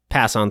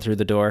pass on through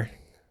the door.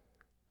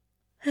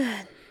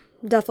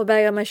 Duffel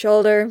bag on my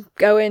shoulder.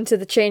 Go into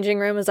the changing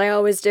room as I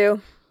always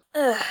do.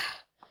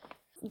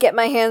 Get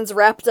my hands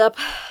wrapped up.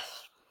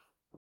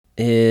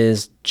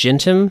 Is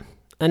Jintum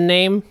a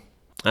name?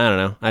 I don't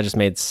know. I just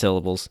made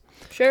syllables.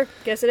 Sure,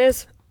 guess it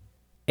is.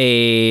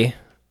 A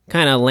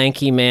kind of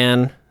lanky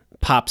man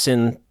pops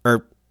in,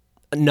 or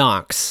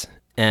knocks,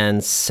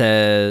 and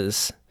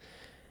says,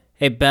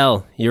 "Hey,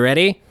 Belle, you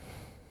ready?"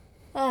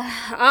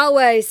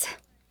 Always.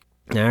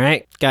 All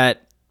right. Got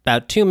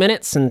about 2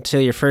 minutes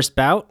until your first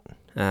bout.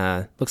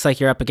 Looks like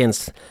you're up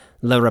against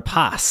Le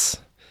Rapace.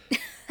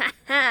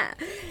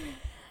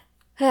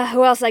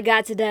 Who else I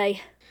got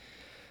today?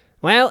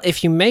 Well,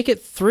 if you make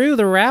it through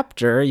the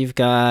Raptor, you've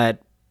got,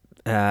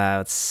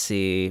 let's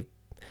see.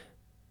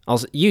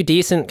 Also, you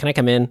decent? Can I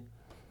come in?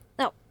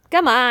 Oh,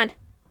 come on.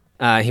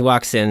 He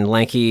walks in,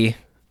 lanky,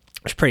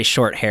 pretty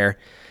short hair.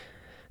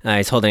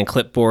 He's holding a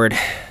clipboard.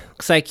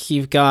 Looks like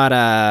you've got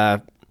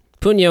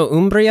Pugno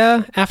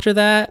Umbria after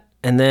that,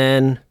 and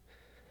then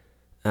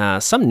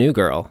some new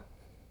girl.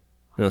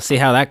 We'll see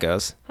how that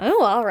goes.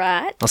 Oh, all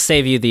right. I'll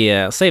save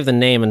you save the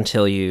name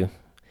until you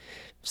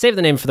save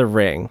the name for the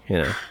ring. You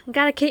know.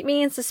 Gotta keep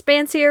me in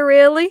suspense here,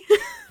 really?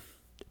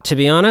 To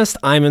be honest,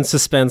 I'm in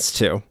suspense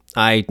too.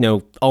 I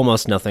know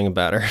almost nothing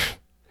about her,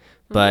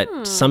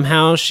 but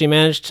somehow she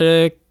managed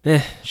to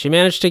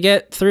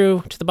get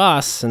through to the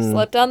boss and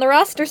Slipped on the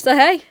roster, so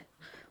hey.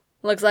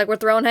 Looks like we're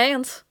throwing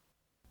hands.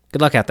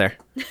 good luck out there.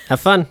 Have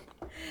fun.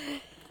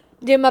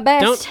 Do my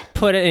best. Don't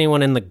put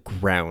anyone in the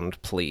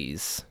ground,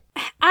 please.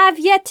 I've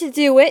yet to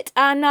do it.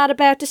 I'm not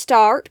about to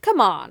start. Come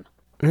on.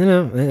 You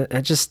know,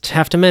 I just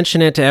have to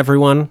mention it to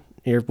everyone.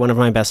 You're one of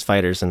my best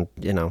fighters, and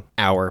you know,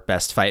 our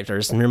best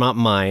fighters, and you're not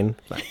mine.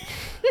 But...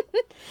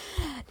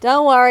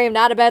 Don't worry, I'm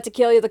not about to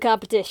kill you the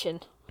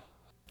competition.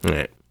 All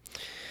right.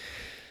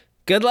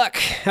 Good luck.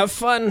 Have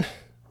fun.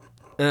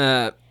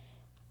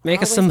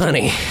 Make us some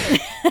money.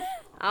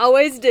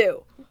 Always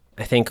do.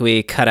 I think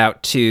we cut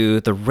out to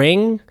the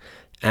ring,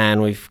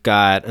 and we've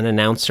got an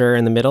announcer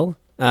in the middle.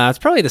 It's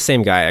probably the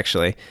same guy,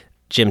 actually.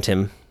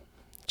 Jintum.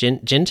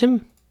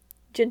 Jintum?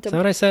 Is that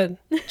what I said?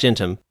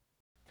 Jintum.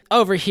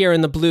 Over here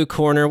in the blue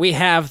corner, we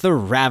have the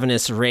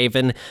ravenous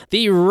raven,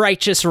 the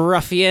righteous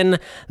ruffian,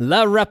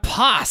 La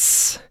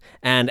Rapace.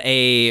 And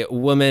a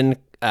woman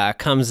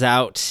comes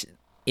out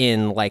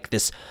in like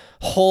this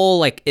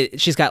whole,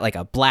 she's got like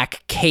a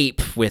black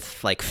cape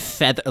with like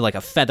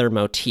a feather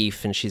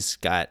motif, and she's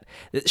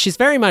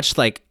very much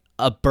like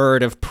a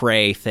bird of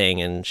prey thing,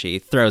 and she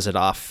throws it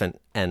off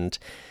and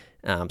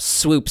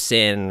swoops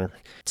in,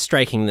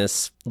 striking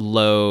this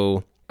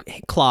low,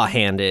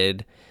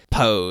 claw-handed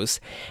pose.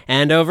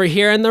 And over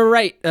here in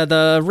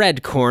the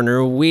red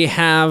corner, we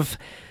have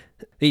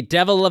the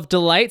Devil of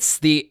Delights,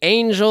 the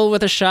Angel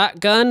with a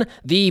shotgun,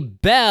 the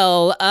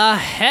Belle a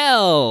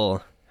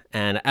Hell,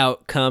 and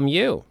out come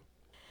you.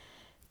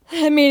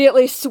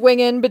 Immediately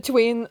swing in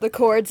between the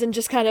cords and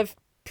just kind of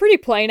pretty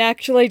plain,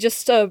 actually.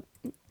 Just a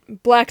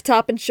black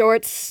top and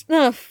shorts,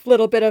 a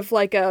little bit of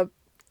like a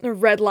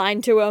red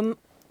line to them.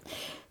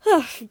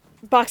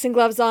 Boxing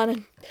gloves on,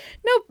 and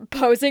no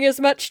posing as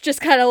much, just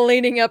kind of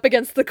leaning up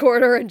against the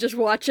corner and just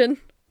watching.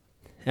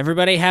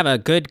 Everybody have a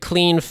good,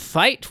 clean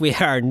fight. We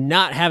are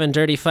not having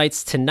dirty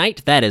fights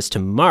tonight. That is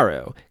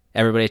tomorrow.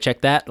 Everybody check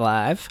that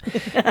live.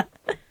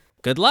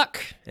 Good luck.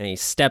 And he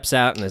steps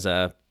out, and there's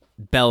a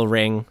bell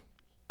ring.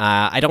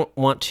 I don't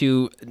want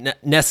to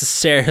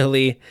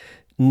necessarily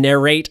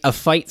narrate a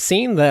fight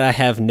scene that I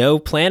have no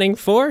planning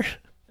for.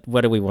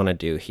 What do we want to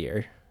do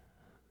here?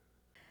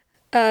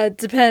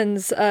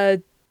 Depends.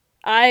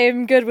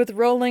 I'm good with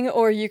rolling,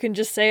 or you can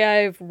just say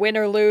I win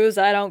or lose.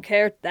 I don't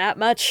care that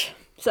much.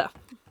 So,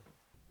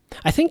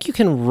 I think you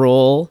can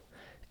roll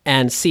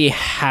and see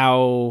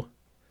how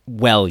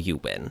well you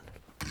win.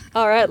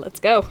 All right, let's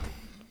go.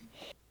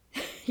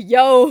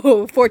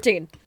 Yo,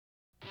 14.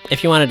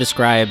 If you want to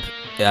describe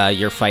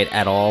your fight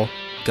at all,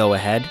 go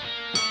ahead.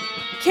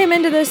 Came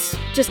into this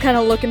just kind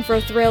of looking for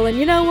a thrill, and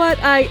you know what?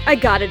 I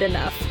got it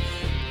enough.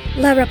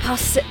 La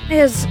Rapace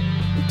is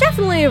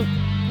definitely,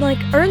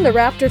 earned the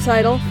Raptor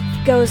title.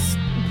 Goes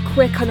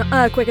quick and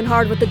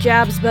hard with the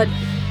jabs, but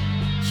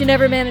she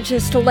never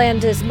manages to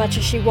land as much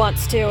as she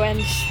wants to, and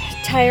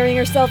tiring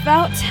herself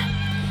out.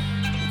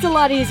 It's a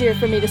lot easier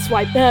for me to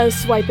swipe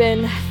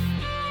in,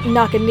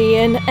 knock a knee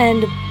in,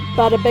 and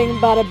bada bing,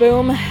 bada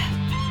boom,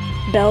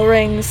 bell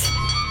rings.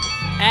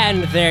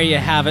 And there you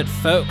have it,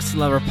 folks.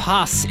 La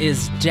Rapace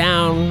is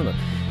down.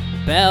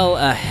 Belle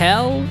a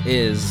Hell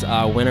is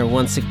our winner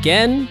once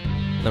again.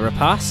 The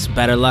Rapace,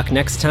 better luck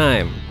next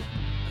time.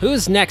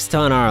 Who's next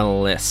on our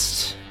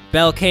list?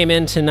 Belle came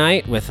in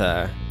tonight with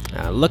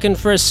looking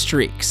for a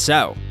streak.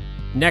 So,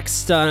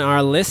 next on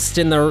our list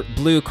in the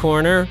blue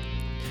corner,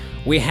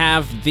 we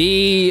have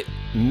the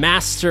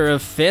Master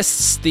of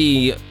Fists,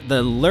 the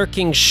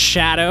lurking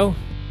shadow,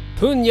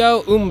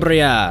 Puño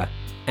Umbria,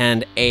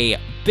 and a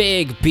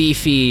big,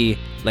 beefy,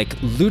 like,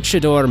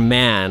 luchador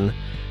man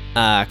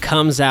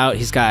comes out.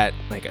 He's got,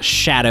 like, a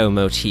shadow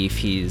motif.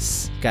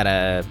 He's got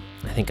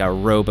I think a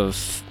robe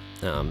of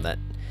that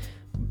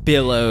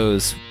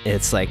billows.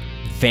 It's, like,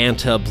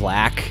 Vanta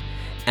black,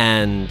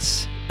 and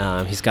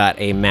he's got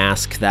a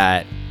mask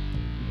that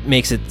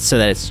makes it so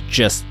that it's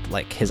just,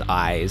 like, his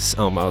eyes,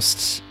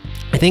 almost.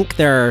 I think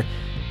there are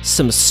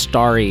some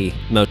starry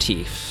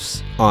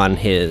motifs on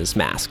his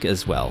mask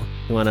as well.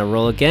 You want to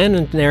roll again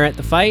and narrate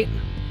the fight?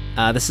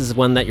 This is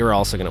one that you're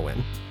also going to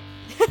win.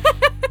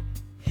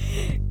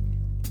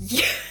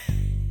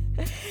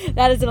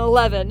 That is an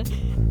 11.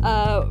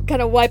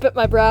 Kind of wipe at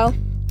my brow.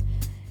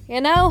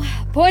 You know,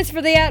 points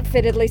for the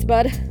outfit at least,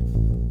 bud.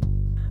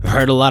 I've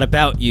heard a lot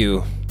about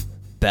you,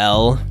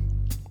 Belle.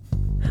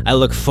 I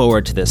look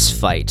forward to this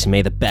fight.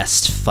 May the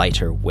best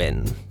fighter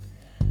win.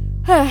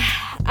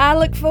 I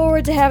look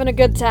forward to having a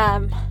good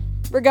time,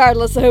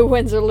 regardless of who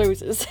wins or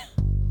loses.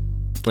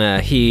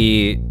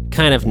 He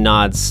kind of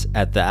nods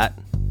at that,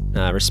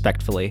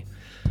 respectfully.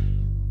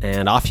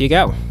 And off you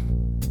go.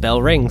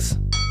 Bell rings.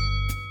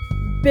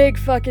 Big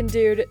fucking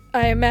dude.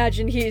 I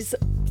imagine he's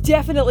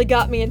definitely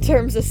got me in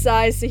terms of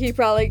size, so he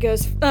probably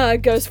goes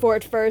for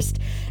it first.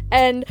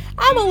 And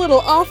I'm a little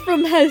off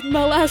from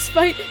my last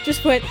fight.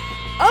 Just went,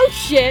 oh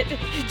shit,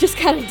 just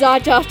kind of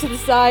dodged off to the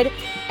side,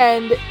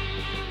 and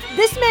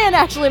this man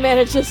actually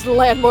manages to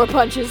land more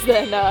punches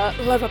than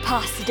Le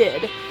Rapace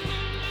did.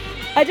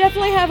 I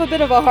definitely have a bit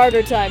of a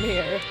harder time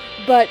here,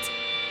 but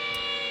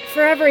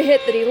for every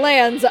hit that he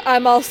lands,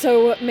 I'm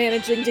also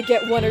managing to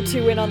get one or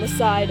two in on the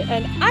side,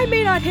 and I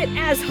may not hit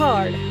as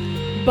hard,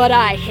 but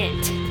I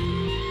hit.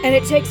 And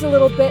it takes a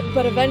little bit,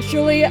 but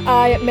eventually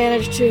I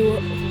manage to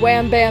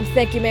wham bam,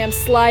 thank you ma'am,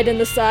 slide in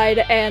the side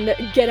and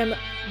get him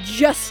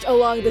just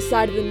along the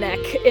side of the neck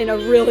in a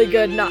really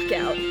good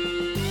knockout.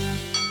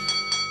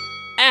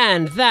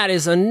 And that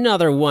is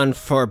another one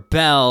for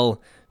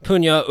Belle.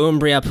 Puño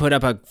Umbria put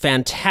up a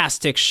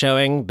fantastic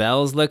showing.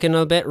 Belle's looking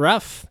a bit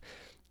rough.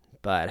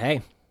 But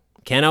hey,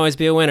 can't always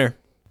be a winner.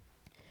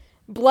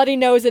 Bloody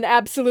nose and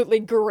absolutely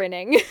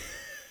grinning.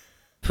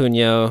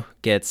 Puño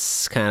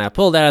gets kind of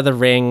pulled out of the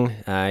ring.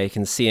 You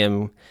can see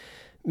him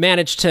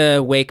manage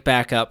to wake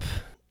back up,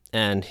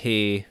 and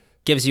he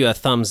gives you a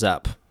thumbs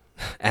up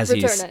as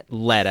he's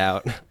let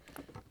out.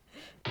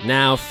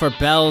 Now for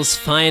Belle's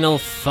final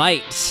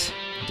fight.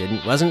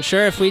 Wasn't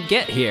sure if we'd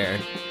get here.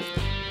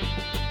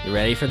 You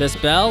ready for this,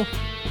 Belle?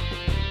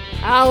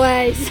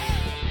 Always.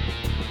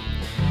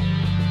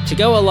 To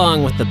go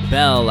along with the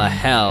bell of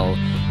hell,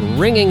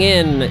 ringing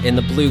in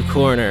the blue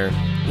corner,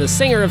 the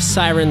singer of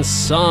Siren's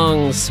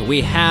songs,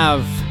 we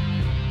have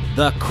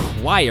the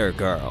Choir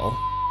Girl.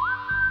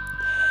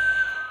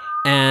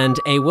 And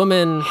a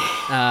woman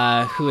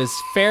who is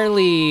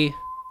fairly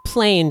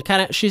plain,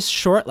 she's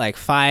short, like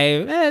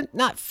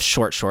not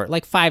short,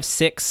 like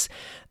 5'6",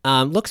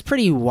 looks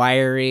pretty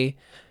wiry.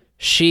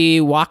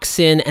 She walks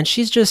in and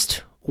she's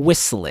just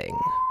whistling,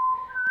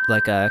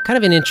 like a kind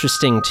of an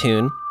interesting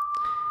tune.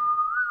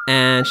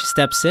 And she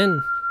steps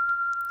in.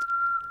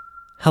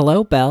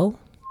 Hello, Belle.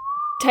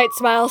 Tight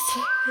smiles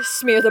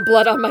smear the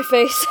blood on my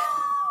face.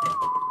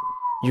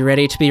 You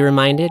ready to be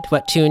reminded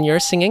what tune you're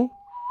singing?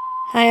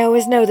 I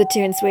always know the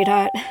tune,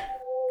 sweetheart.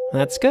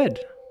 That's good.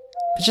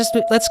 But just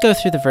let's go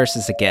through the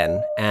verses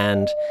again,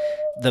 and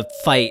the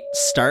fight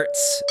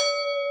starts.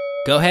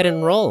 Go ahead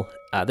and roll.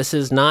 This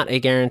is not a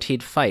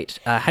guaranteed fight.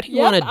 How do you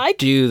want to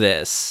do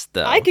this,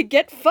 though? I could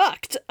get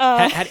fucked.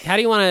 How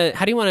do you want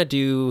to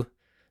do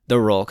the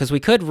roll? Because we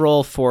could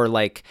roll for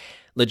like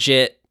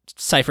legit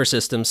Cypher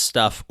System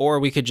stuff, or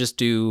we could just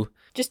do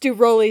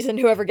rollies and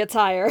whoever gets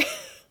higher.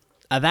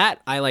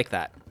 That I like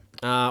that.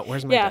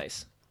 Where's my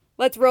dice?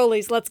 Let's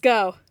rollies. Let's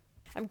go.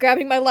 I'm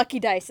grabbing my lucky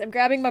dice. I'm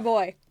grabbing my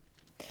boy.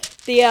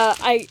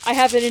 I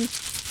have an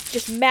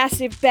just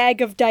massive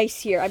bag of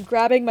dice here. I'm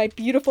grabbing my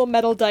beautiful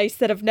metal dice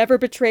that have never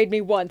betrayed me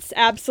once.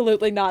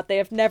 Absolutely not. They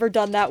have never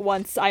done that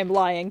once. I'm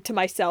lying to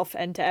myself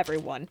and to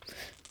everyone.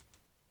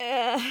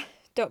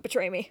 Don't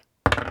betray me.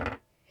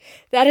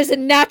 That is a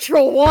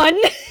natural 1.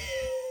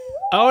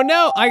 Oh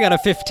no, I got a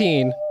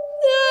 15.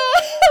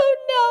 Oh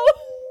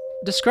no.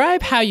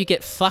 Describe how you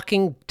get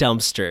fucking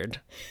dumpstered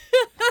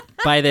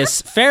by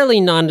this fairly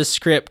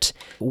nondescript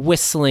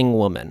whistling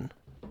woman.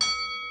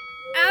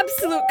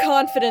 Absolute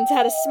confidence,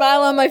 had a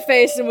smile on my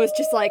face and was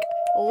just like,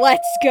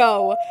 let's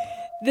go.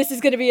 This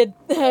is gonna be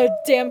a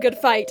damn good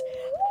fight.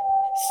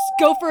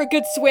 Go for a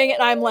good swing,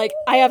 and I'm like,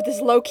 I have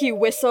this low-key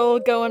whistle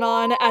going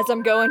on as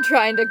I'm going,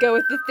 trying to go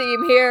with the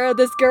theme here.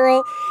 This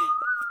girl,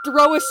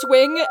 throw a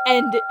swing,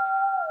 and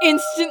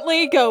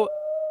instantly go,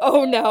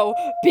 oh no,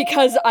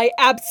 because I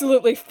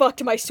absolutely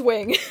fucked my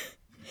swing.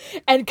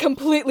 And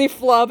completely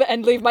flub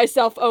and leave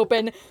myself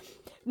open.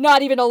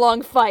 Not even a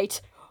long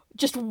fight.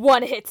 Just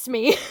one hits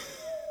me.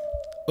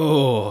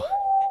 Oh.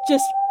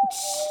 Just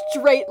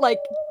straight, like,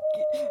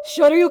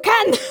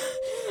 Shoryuken!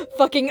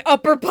 Fucking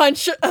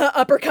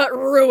uppercut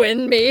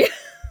ruin me.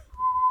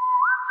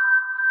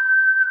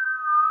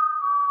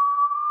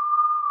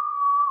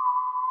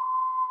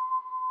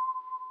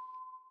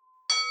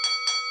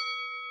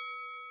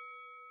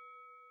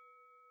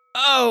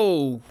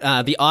 Oh!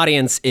 The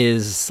audience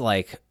is,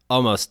 like,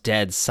 almost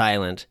dead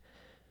silent.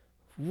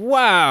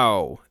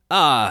 Wow!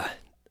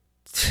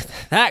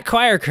 That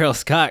choir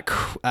girl's got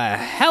a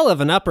hell of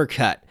an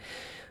uppercut.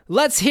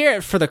 Let's hear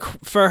it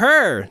for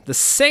her, the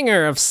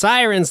singer of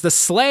sirens, the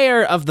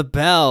slayer of the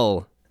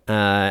bell.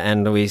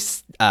 And we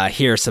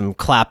hear some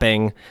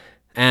clapping,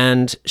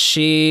 and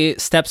she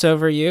steps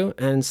over you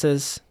and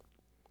says,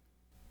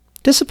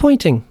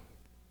 "Disappointing.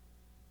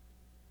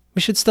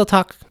 We should still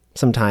talk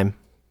sometime.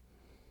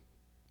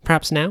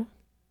 Perhaps now?"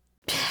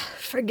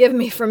 Forgive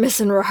me for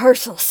missing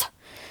rehearsals.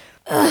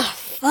 Ugh,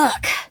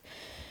 fuck.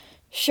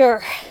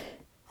 Sure.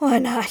 Why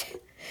not?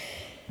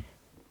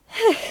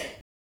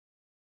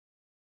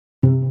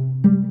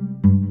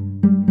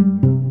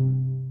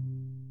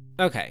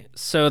 Okay,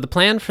 so the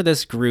plan for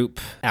this group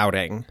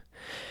outing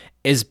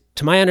is,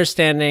 to my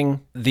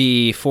understanding,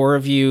 the four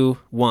of you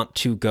want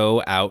to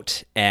go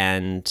out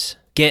and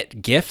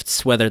get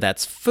gifts, whether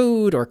that's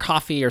food or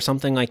coffee or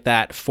something like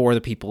that, for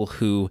the people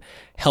who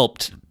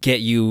helped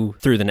get you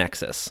through the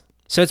Nexus.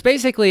 So it's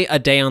basically a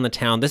day on the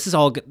town. This is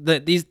all,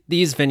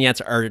 these vignettes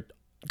are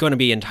going to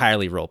be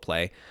entirely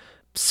roleplay.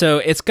 So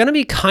it's going to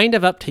be kind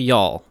of up to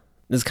y'all.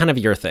 This is kind of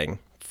your thing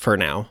for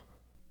now.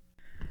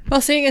 Well,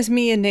 seeing as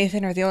me and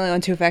Nathan are the only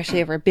ones who've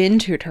actually ever been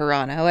to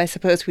Toronto, I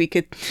suppose we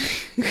could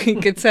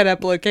set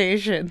up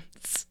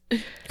locations.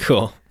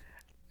 Cool.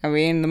 I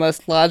mean, the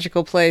most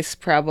logical place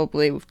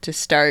probably to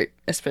start,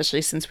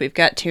 especially since we've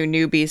got two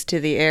newbies to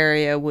the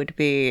area, would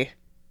be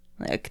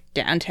like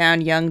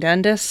downtown Young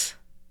Dundas,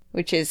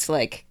 which is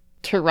like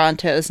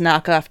Toronto's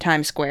knockoff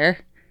Times Square.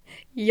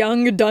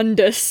 Young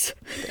Dundas.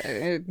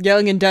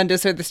 Young and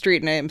Dundas are the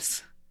street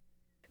names.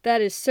 That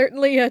is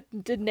certainly a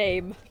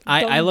name.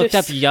 I looked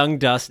up Young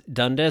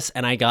Dundas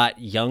and I got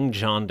Young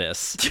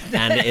Jaundice,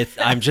 and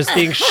I'm just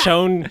being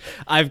shown.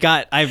 I'm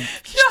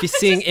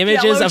seeing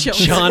images of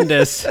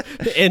jaundice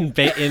in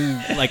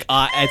like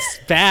it's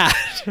bad.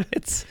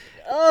 It's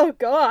Oh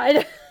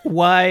God.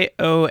 Yonge.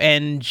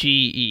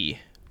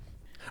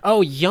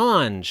 oh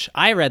Yonge.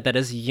 I read that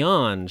as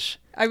Yonge.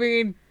 I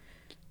mean,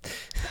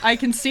 I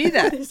can see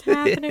that. What is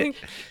happening?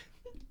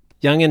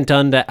 Young and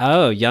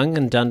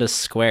Dundas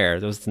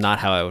Square. That was not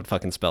how I would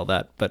fucking spell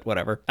that, but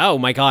whatever. Oh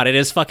my God, it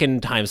is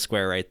fucking Times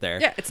Square right there.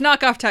 Yeah, it's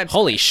knockoff Times Square.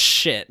 Holy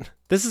shit.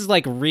 This is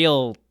like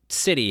real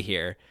city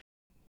here.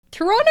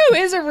 Toronto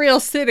is a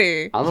real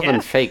city. Other than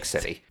fake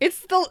city.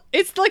 It's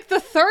like the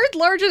third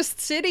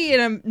largest city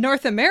in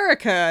North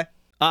America.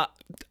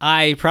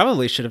 I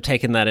probably should have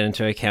taken that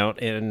into account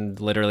in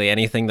literally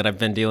anything that I've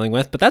been dealing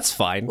with, but that's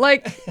fine.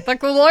 Like the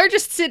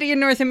largest city in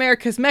North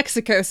America is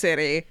Mexico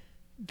City,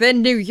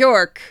 then New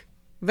York,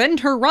 then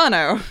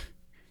Toronto.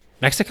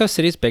 Mexico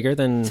City's bigger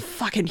than...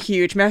 Fucking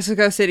huge.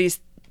 Mexico City's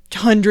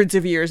hundreds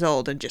of years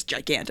old and just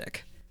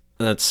gigantic.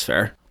 That's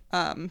fair.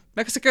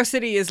 Mexico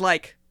City is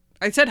like,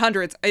 I said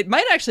hundreds. It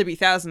might actually be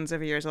thousands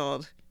of years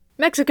old.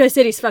 Mexico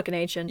City's fucking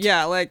ancient.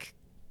 Yeah, like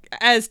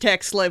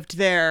Aztecs lived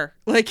there.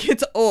 Like,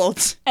 it's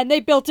old. And they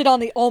built it on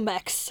the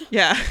Olmecs.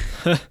 Yeah.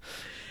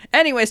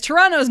 Anyways,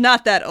 Toronto's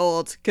not that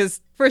old,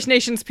 because First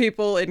Nations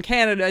people in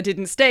Canada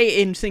didn't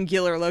stay in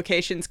singular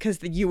locations because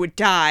you would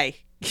die.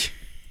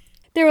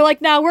 They were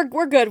like, "Nah,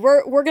 we're good.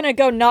 We're gonna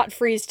go not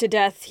freeze to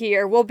death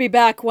here. We'll be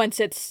back once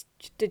it's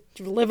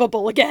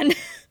livable again."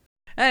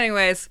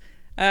 Anyways,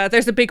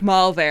 there's a big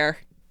mall there.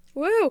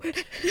 Woo!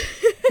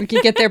 We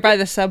can get there by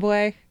the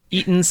subway.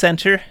 Eaton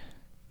Center.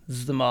 This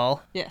is the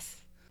mall. Yes.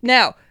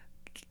 Now,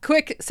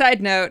 quick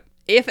side note.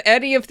 If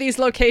any of these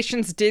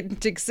locations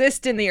didn't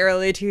exist in the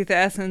early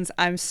 2000s,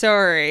 I'm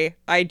sorry.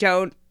 I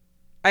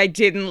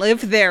didn't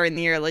live there in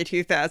the early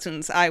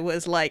 2000s. I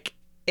was like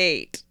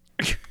 8.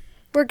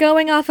 We're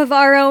going off of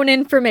our own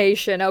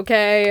information,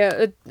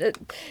 okay?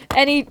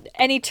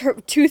 Any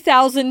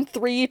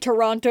 2003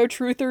 Toronto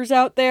truthers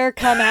out there,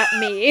 come at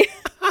me.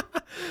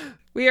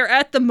 We are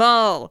at the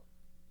mall.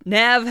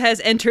 Nav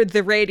has entered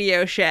the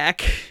Radio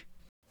Shack.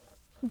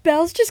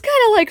 Belle's just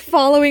kind of like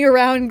following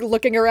around,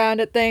 looking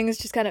around at things,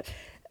 just kind of...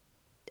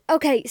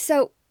 Okay,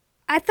 so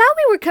I thought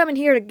we were coming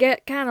here to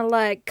get kind of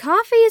like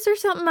coffees or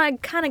something. I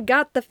kind of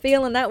got the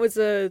feeling that was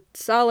a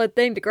solid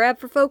thing to grab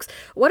for folks.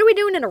 What are we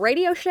doing in a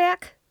Radio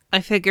Shack? I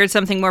figured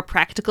something more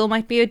practical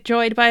might be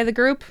enjoyed by the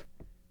group.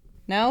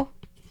 No?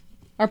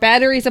 Are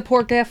batteries a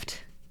poor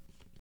gift?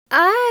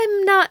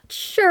 I'm not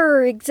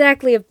sure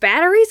exactly if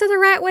batteries are the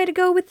right way to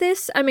go with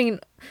this. I mean,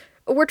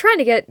 we're trying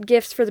to get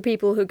gifts for the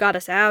people who got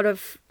us out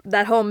of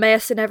that whole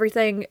mess and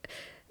everything.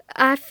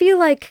 I feel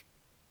like,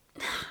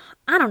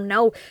 I don't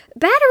know,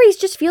 batteries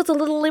just feels a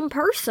little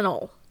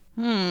impersonal.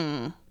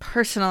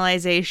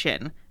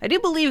 Personalization. I do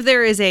believe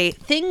there is a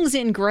things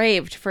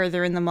engraved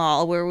further in the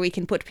mall where we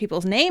can put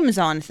people's names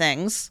on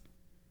things.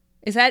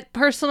 Is that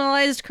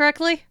personalized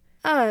correctly?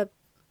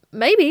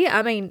 Maybe.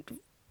 I mean,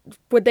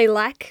 would they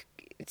lack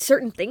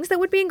certain things that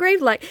would be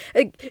engraved? Like,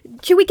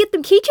 should we get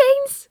them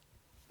keychains?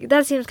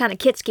 That seems kind of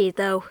kitsky,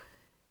 though.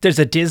 There's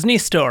a Disney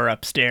store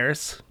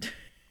upstairs.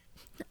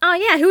 Oh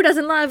yeah, who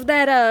doesn't love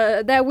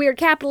that weird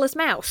capitalist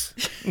mouse?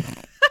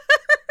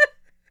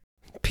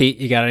 Pete,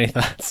 you got any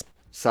thoughts?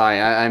 Sorry,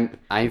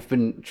 I've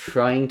been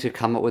trying to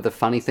come up with a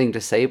funny thing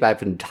to say, but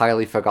I've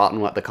entirely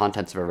forgotten what the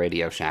contents of a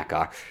Radio Shack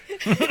are.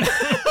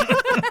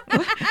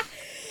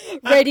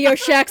 Radio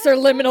Shacks are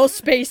liminal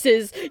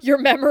spaces. Your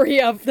memory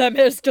of them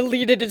is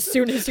deleted as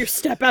soon as you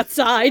step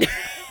outside.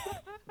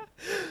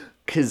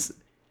 Because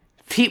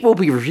Pete will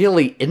be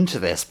really into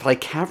this, but I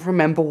can't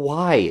remember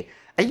why.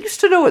 I used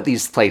to know what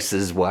these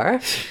places were.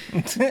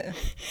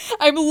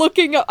 I'm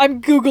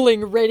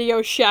Googling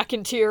Radio Shack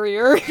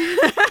interior.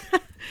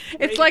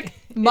 It's like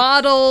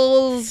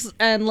models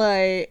and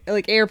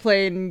like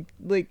airplane,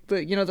 like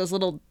those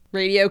little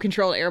radio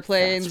controlled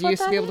airplanes. You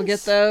used to be able to get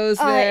those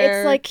there.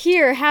 It's like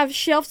here, have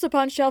shelves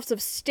upon shelves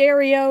of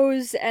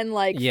stereos and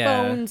like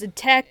phones and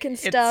tech and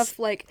stuff.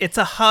 It's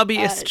a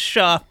hobbyist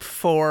shop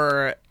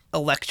for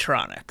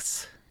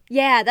electronics.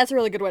 Yeah, that's a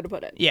really good way to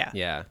put it. Yeah.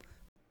 Yeah.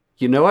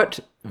 You know what?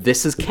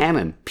 This is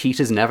canon. Pete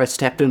has never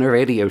stepped in a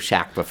Radio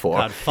Shack before.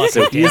 God, fuck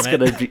so it, he's damn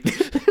gonna be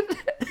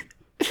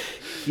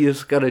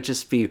he's gonna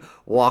just be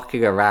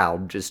walking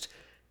around just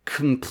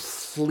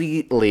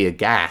completely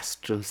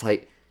aghast. Just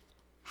like,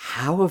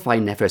 how have I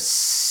never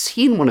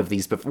seen one of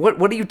these before?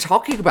 What are you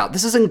talking about?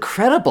 This is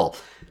incredible.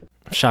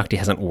 I'm shocked he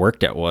hasn't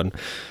worked at one.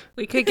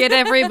 We could get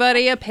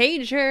everybody a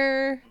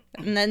pager,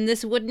 and then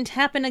this wouldn't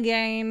happen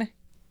again.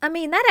 I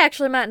mean, that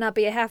actually might not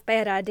be a half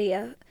bad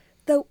idea.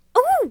 Though,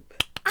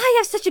 I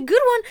have such a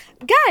good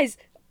one. Guys,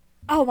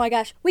 oh my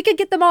gosh, we could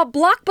get them all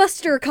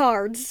Blockbuster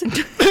cards.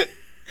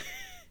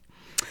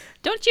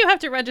 Don't you have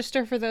to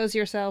register for those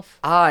yourself?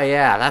 Ah,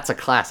 yeah, that's a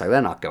classic.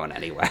 They're not going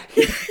anywhere.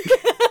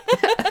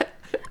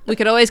 We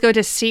could always go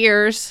to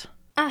Sears.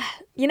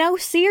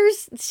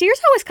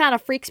 Sears always kind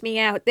of freaks me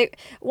out.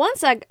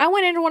 Once I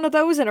went into one of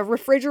those in a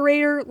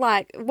refrigerator,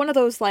 like one of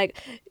those like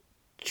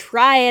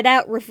try it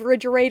out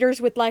refrigerators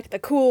with like the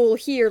cool,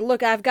 here,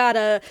 look, I've got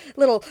a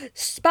little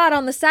spot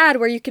on the side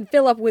where you can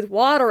fill up with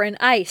water and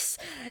ice.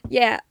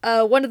 Yeah,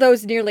 one of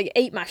those nearly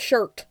ate my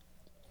shirt.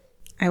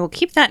 I will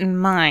keep that in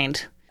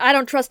mind. I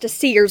don't trust a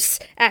Sears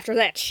after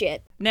that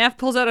shit. Nav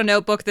pulls out a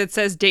notebook that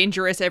says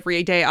dangerous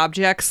everyday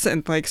objects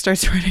and like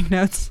starts writing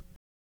notes.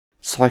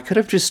 So I could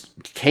have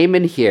just came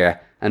in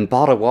here and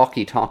bought a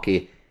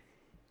walkie-talkie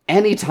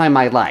anytime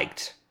I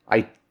liked.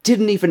 I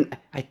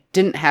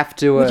didn't have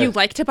to... Would you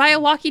like to buy a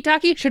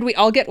walkie-talkie? Should we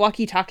all get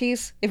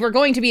walkie-talkies? If we're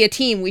going to be a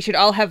team, we should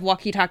all have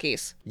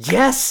walkie-talkies.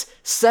 Yes!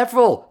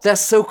 Several!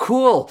 That's so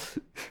cool!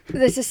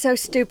 This is so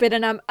stupid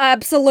and I'm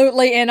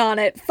absolutely in on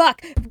it.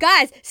 Fuck.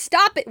 Guys,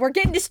 stop it. We're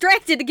getting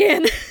distracted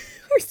again.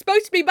 We're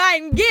supposed to be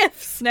buying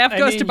gifts. Nav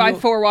goes to buy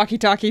 4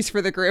 walkie-talkies for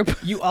the group.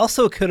 You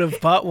also could have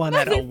bought one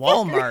at a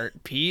Walmart,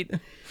 Pete.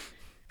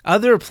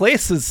 Other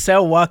places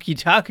sell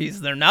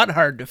walkie-talkies. They're not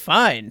hard to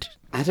find.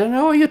 I don't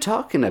know what you're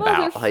talking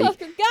about.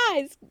 Motherfucker,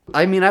 guys.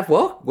 I mean, I've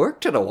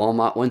worked at a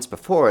Walmart once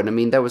before, and I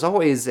mean, there was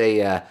always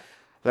there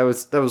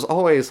was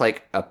always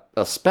like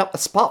a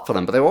spot for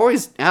them, but they were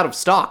always out of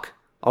stock.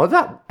 On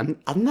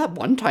that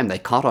one time they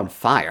caught on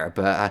fire,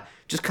 but I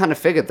just kind of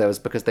figured that was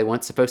because they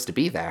weren't supposed to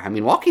be there. I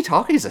mean,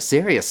 walkie-talkies are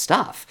serious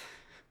stuff.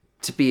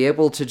 To be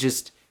able to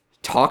just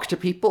talk to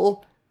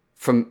people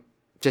from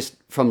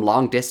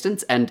long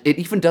distance, and it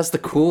even does the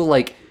cool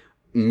like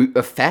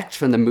effect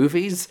from the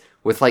movies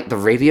with like the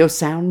radio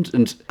sound,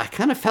 and I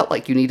kind of felt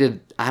like you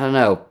needed, I don't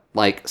know,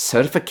 like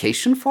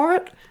certification for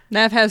it.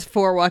 Nav has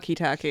 4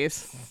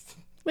 walkie-talkies.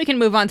 We can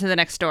move on to the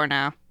next door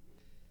now.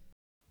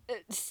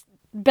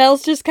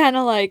 Belle's just kind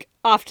of like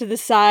off to the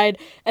side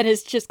and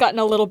has just gotten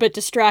a little bit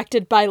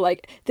distracted by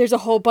like, there's a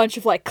whole bunch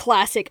of like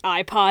classic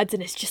iPods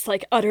and is just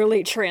like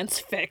utterly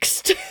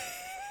transfixed.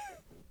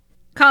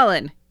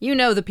 Colin, you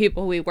know the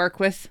people we work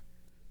with.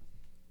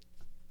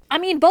 I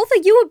mean, both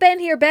of you have been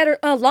here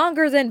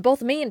longer than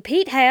both me and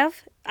Pete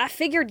have. I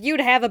figured you'd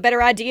have a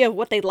better idea of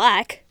what they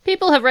like.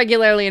 People have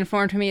regularly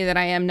informed me that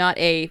I am not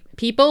a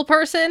people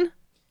person.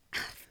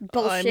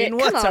 Bullshit.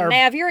 Come on,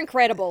 Nav, you're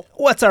incredible.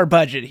 What's our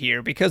budget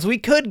here? Because we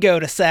could go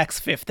to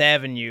Saks Fifth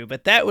Avenue,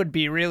 but that would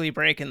be really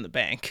breaking the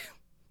bank.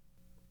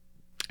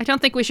 I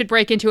don't think we should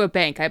break into a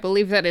bank. I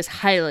believe that is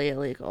highly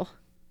illegal.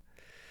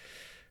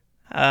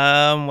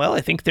 Well,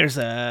 I think there's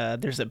a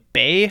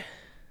bay.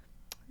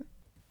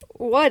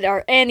 What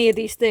are any of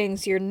these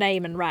things you're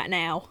naming right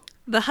now?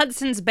 The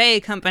Hudson's Bay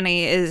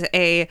Company is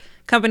a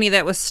company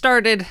that was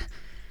started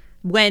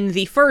when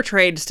the fur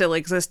trade still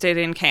existed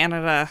in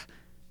Canada.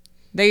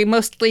 They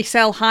mostly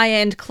sell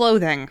high-end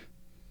clothing.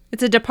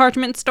 It's a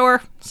department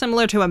store,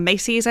 similar to a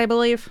Macy's, I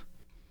believe.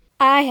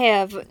 I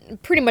have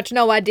pretty much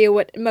no idea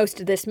what most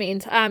of this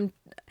means. I'm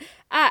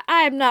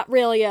not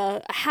really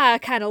a high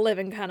kind of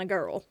living kind of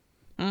girl.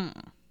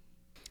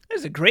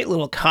 There's a great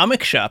little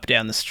comic shop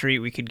down the street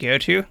we could go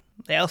to.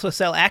 They also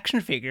sell action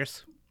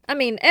figures. I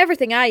mean,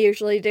 everything I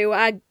usually do,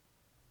 I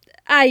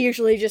I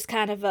usually just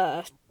kind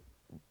of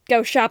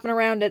go shopping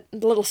around at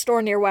the little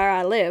store near where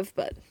I live,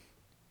 but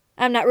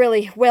I'm not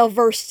really well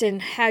versed in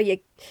how you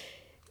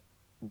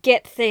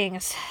get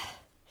things.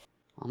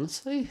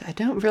 Honestly, I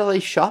don't really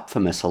shop for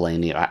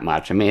miscellany that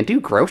much. I mean, I do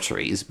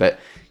groceries, but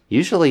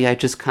usually I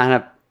just kind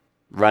of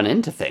run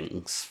into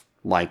things.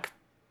 Like,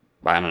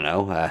 I don't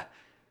know,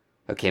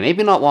 okay,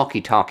 maybe not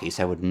walkie-talkies.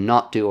 I would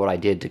not do what I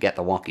did to get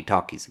the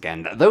walkie-talkies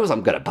again. Those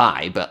I'm gonna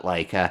buy, but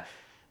like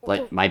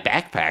my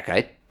backpack,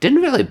 I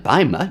didn't really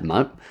buy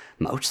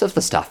most of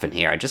the stuff in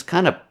here. I just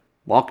kind of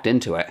walked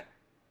into it.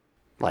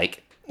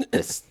 Like,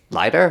 this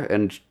lighter,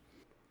 and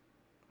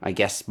I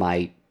guess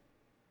my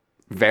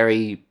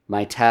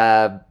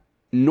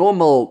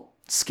normal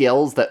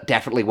skills that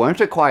definitely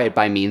weren't acquired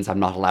by means I'm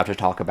not allowed to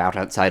talk about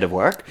outside of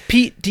work.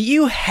 Pete, do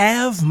you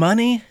have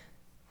money?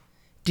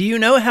 Do you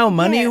know how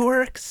money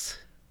works?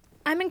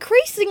 I'm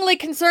increasingly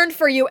concerned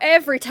for you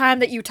every time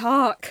that you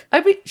talk.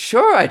 I mean,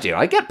 sure I do.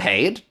 I get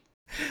paid.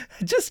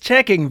 Just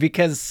checking,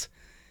 because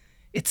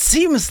it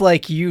seems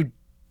like you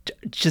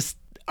just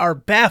are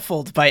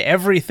baffled by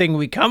everything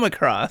we come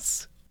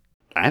across.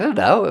 I don't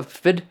know.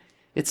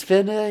 It's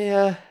been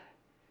a,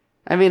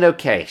 I mean,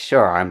 okay,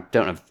 sure, I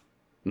don't have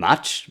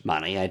much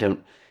money. I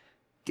don't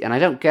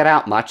get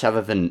out much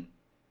other than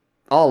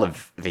all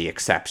of the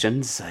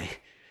exceptions.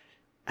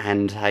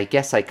 And I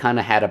guess I kind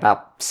of had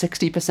about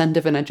 60%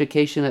 of an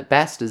education at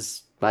best,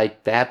 as my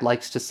dad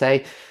likes to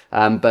say.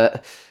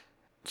 But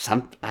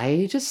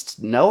I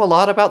just know a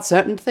lot about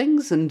certain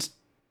things, and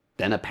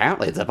then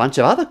apparently there's a bunch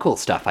of other cool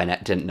stuff I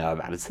didn't know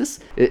about. Is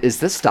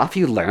this stuff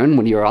you learn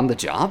when you're on the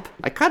job?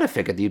 I kind of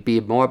figured you'd be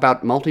more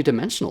about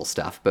multi-dimensional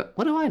stuff, but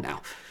what do I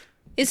know?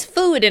 Is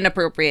food an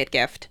appropriate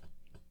gift?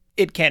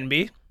 It can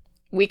be.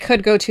 We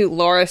could go to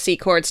Laura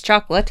Secord's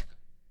chocolate.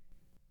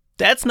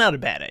 That's not a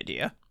bad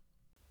idea.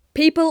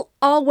 People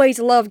always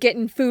love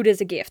getting food as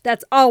a gift.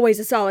 That's always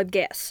a solid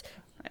guess.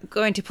 I'm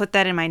going to put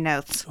that in my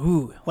notes.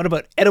 Ooh, what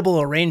about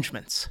edible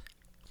arrangements?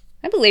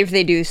 I believe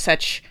they do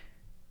such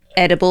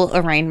edible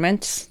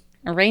arrangements.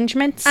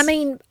 I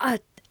mean,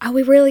 are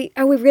we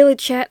really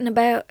chatting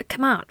about?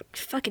 Come on,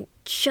 fucking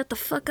shut the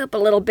fuck up a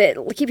little bit.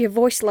 Keep your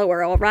voice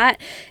lower, all right?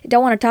 You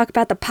don't want to talk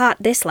about the pot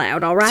this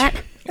loud, all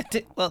right?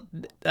 Well,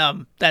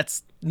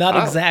 that's not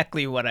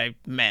exactly what I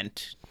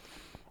meant.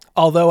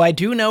 Although I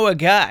do know a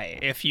guy,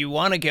 if you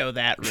want to go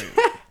that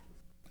route.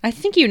 I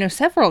think you know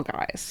several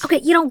guys. Okay,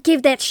 you don't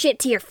give that shit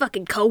to your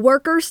fucking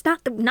coworkers. Not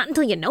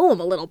until you know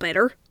them a little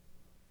better.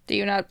 Do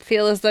you not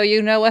feel as though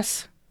you know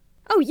us?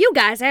 Oh, you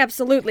guys,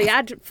 absolutely.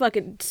 I'd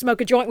fucking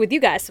smoke a joint with you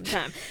guys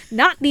sometime.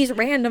 Not these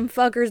random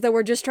fuckers that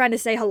we're just trying to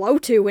say hello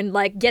to and,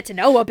 like, get to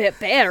know a bit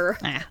better.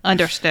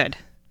 Understood.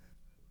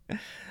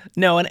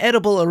 No, an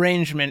edible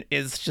arrangement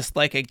is just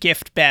like a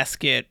gift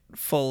basket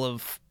full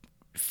of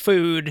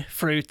food,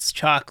 fruits,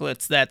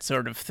 chocolates, that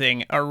sort of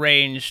thing,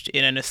 arranged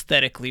in an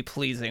aesthetically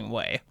pleasing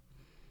way.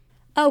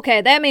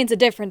 Okay, that means a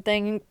different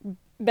thing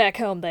back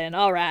home then.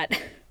 All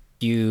right.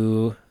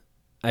 You,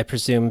 I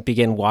presume,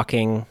 begin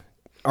walking,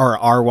 or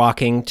are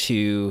walking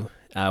to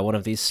one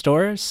of these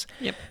stores.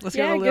 Yep, let's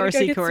Yeah, go to Laura get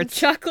some Secord's.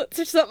 chocolates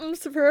or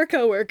something for our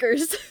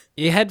coworkers.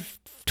 You head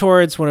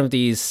towards one of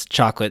these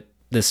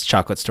this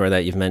chocolate store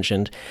that you've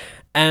mentioned,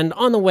 and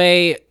on the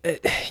way,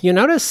 you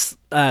notice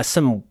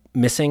some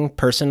missing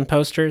person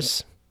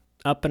posters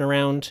up and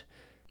around.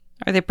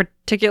 Are they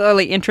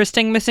particularly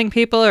interesting missing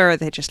people, or are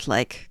they just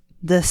like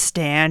the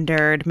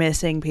standard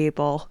missing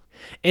people?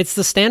 It's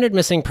the standard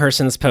missing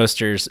persons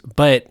posters,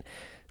 but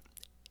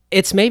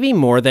it's maybe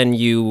more than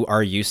you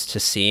are used to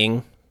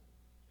seeing.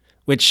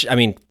 Which, I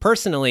mean,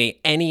 personally,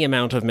 any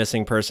amount of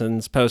missing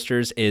persons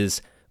posters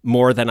is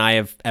more than I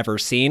have ever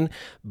seen.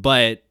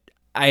 But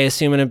I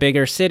assume in a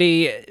bigger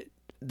city,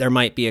 there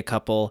might be a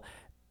couple.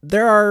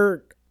 There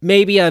are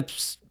maybe a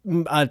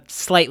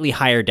slightly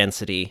higher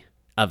density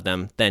of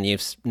them than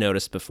you've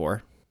noticed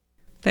before.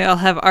 They all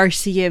have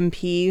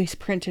RCMP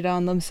printed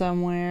on them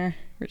somewhere.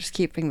 We're just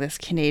keeping this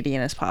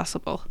Canadian as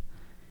possible.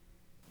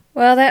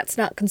 Well, that's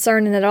not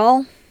concerning at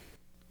all.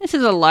 This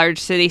is a large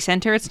city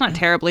center. It's not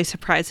terribly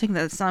surprising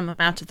that some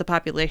amount of the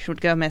population would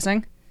go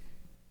missing.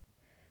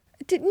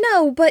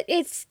 No, but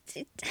it's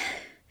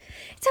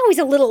always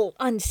a little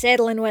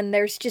unsettling when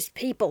there's just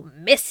people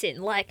missing.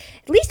 Like,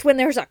 at least when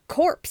there's a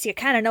corpse, you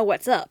kind of know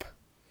what's up.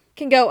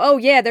 Can go, oh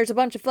yeah, there's a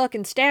bunch of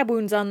fucking stab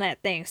wounds on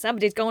that thing.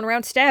 Somebody's going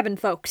around stabbing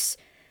folks.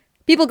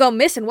 People go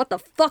missing. What the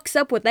fuck's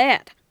up with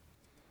that?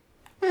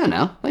 I don't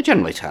know. They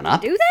generally turn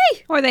up. Do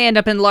they? Or they end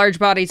up in large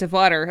bodies of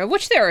water, of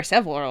which there are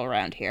several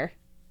around here.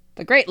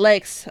 The Great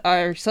Lakes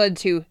are said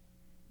to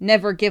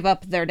never give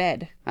up their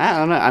dead. I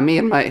don't know. I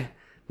mean,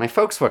 my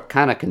folks were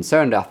kind of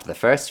concerned after the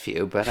first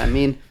few, but I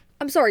mean...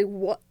 I'm sorry,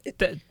 what?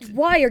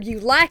 Why are you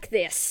like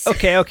this?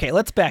 Okay,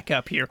 let's back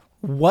up here.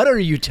 What are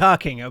you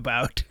talking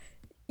about?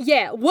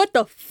 Yeah, what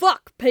the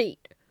fuck,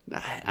 Pete?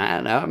 I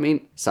don't know. I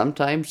mean,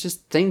 sometimes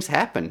just things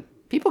happen.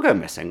 People go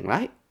missing,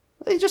 right?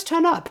 They just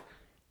turn up.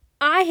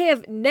 I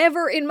have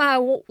never in my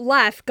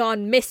life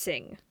gone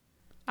missing.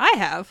 I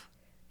have.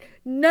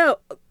 No,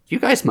 You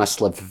guys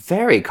must live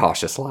very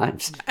cautious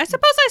lives. I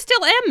suppose I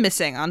still am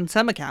missing on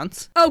some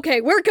accounts.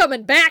 Okay, we're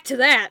coming back to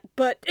that,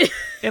 but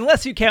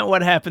Unless you count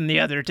what happened the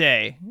other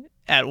day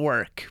at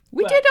work.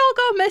 We did all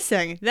go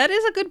missing. That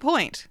is a good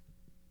point.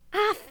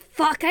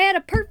 fuck, I had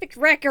a perfect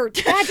record.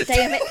 God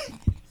damn it.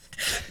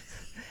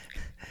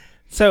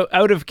 So,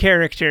 out of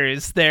character,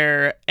 is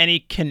there any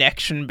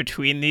connection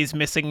between these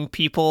missing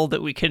people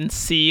that we can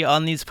see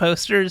on these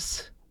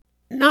posters?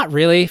 Not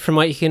really, from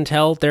what you can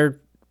tell. They're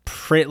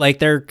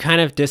they're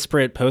kind of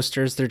disparate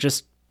posters. There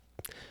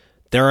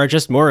are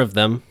just more of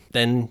them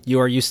than you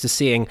are used to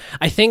seeing.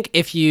 I think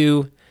if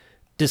you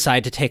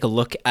decide to take a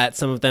look at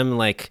some of them,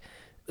 like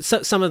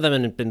some of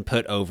them have been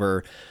put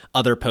over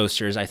other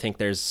posters. I think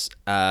there's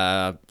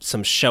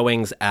some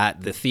showings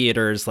at the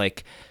theaters,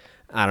 like,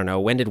 I don't know,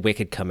 when did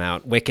Wicked come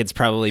out? Wicked's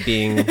probably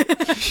being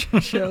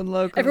Shown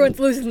locally. Everyone's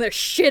losing their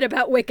shit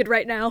about Wicked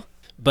right now.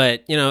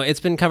 But, it's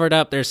been covered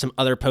up. There's some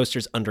other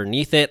posters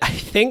underneath it. I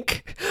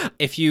think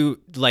if you,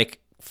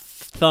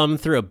 thumb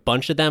through a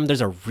bunch of them, there's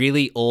a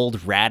really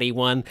old, ratty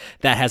one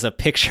that has a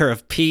picture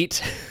of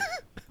Pete.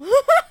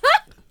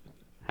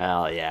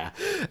 Hell yeah.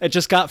 It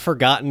just got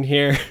forgotten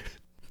here.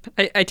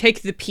 I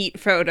take the Pete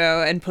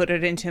photo and put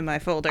it into my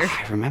folder.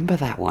 I remember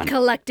that one.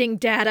 Collecting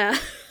data.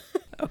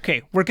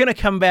 Okay, we're going to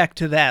come back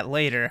to that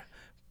later.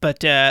 But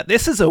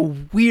this is a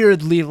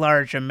weirdly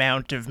large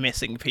amount of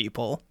missing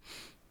people.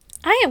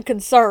 I am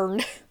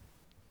concerned.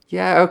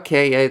 Yeah,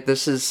 okay,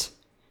 this is...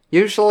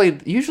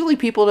 Usually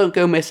people don't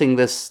go missing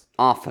this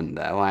often,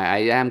 though. I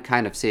am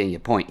kind of seeing your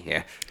point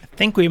here. I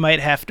think we might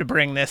have to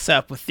bring this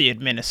up with the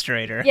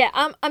administrator. Yeah,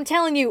 I'm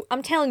telling you,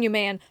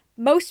 man.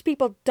 Most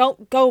people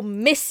don't go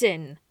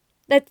missing.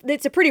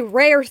 That's a pretty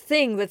rare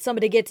thing that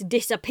somebody gets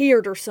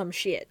disappeared or some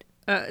shit.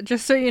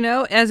 Just so you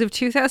know, as of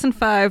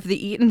 2005,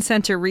 the Eaton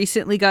Center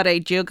recently got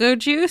a Jogo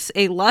Juice,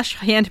 a Lush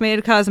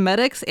handmade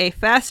cosmetics, a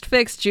Fast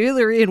Fix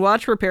jewelry and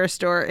watch repair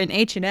store, an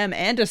H&M,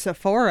 and a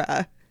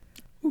Sephora.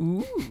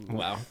 Ooh.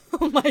 Wow.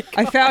 Oh my god.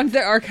 I found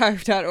the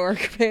archive.org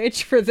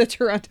page for the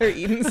Toronto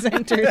Eaton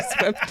Center's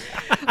web.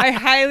 I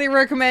highly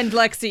recommend,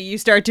 Lexi, you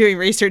start doing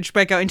research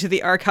by going to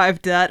the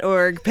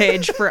archive.org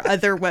page for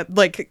other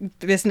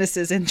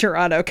businesses in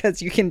Toronto,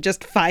 because you can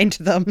just find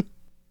them.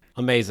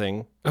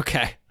 Amazing.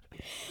 Okay.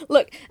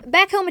 Look,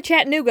 back home in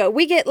Chattanooga,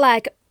 we get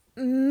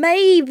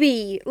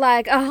maybe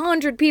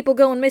 100 people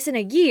going missing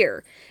a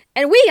year.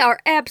 And we are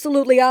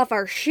absolutely off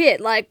our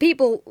shit.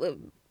 People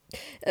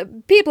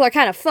are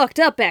kind of fucked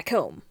up back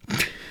home.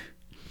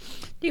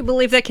 Do you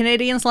believe that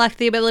Canadians lack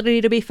the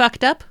ability to be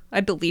fucked up?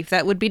 I believe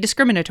that would be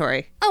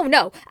discriminatory. Oh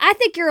no, I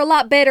think you're a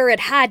lot better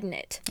at hiding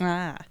it.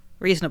 Ah,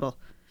 reasonable.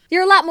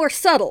 You're a lot more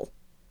subtle.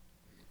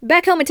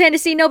 Back home in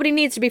Tennessee, nobody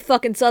needs to be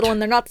fucking subtle,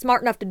 and they're not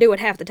smart enough to do it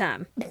half the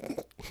time.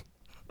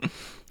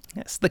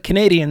 Yes, the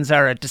Canadians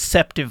are a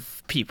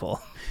deceptive people.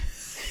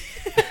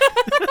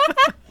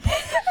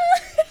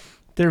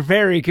 They're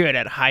very good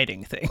at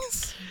hiding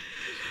things.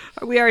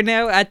 We are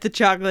now at the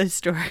chocolate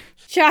store.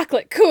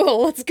 Chocolate,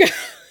 cool, let's go.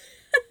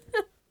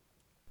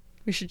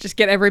 We should just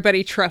get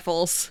everybody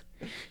truffles.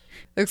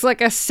 Looks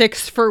like a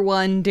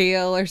 6-for-1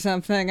 deal or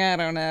something, I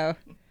don't know.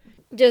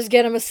 Just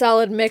get them a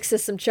solid mix of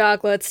some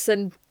chocolates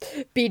and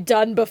be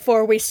done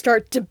before we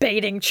start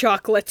debating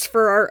chocolates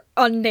for our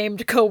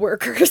unnamed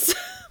coworkers.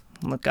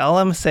 Look, all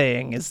I'm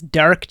saying is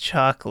dark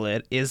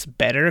chocolate is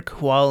better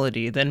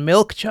quality than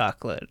milk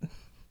chocolate.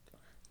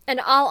 And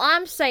all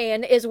I'm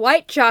saying is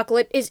white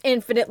chocolate is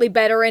infinitely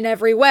better in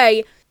every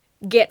way.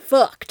 Get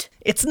fucked.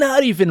 It's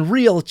not even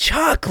real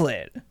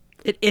chocolate.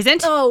 It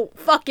isn't? Oh,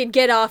 fucking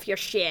get off your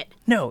shit.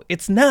 No,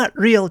 it's not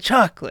real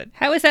chocolate.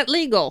 How is that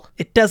legal?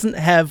 It doesn't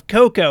have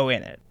cocoa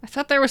in it. I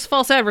thought there was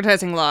false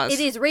advertising laws.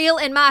 It is real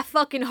in my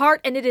fucking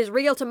heart, and it is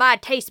real to my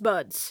taste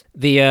buds.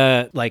 The,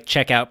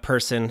 checkout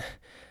person.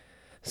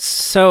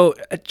 So,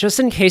 just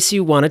in case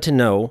you wanted to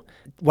know,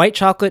 white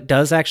chocolate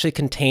does actually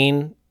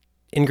contain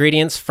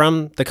ingredients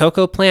from the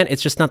cocoa plant.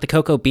 It's just not the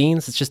cocoa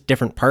beans. It's just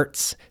different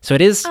parts. So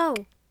it is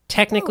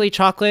technically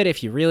chocolate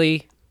if you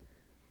really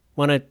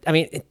want to. I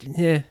mean,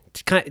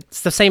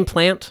 it's the same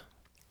plant.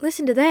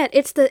 Listen to that.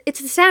 It's the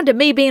sound of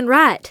me being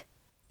right.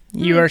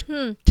 You are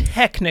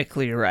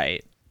technically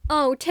right.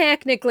 Oh,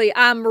 technically,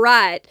 I'm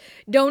right.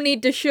 Don't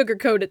need to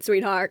sugarcoat it,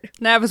 sweetheart.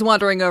 Nav is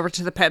wandering over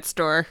to the pet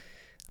store.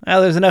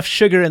 Well, there's enough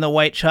sugar in the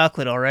white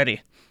chocolate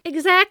already.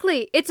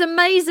 Exactly. It's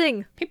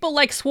amazing. People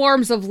like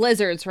swarms of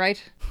lizards,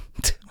 right?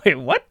 Wait,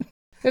 what?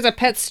 There's a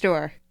pet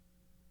store.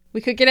 We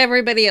could get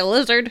everybody a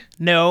lizard.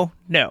 No.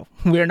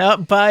 We're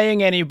not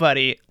buying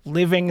anybody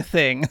living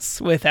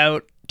things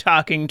without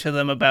talking to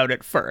them about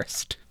it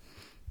first.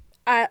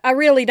 I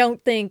really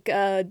don't think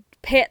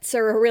pets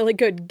are a really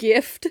good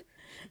gift.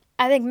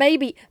 I think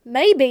maybe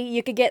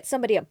you could get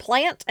somebody a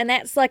plant, and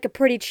that's like a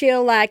pretty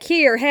chill,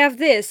 here, have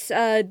this,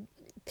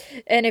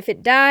 and if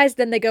it dies,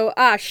 then they go,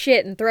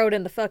 shit, and throw it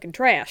in the fucking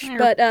trash.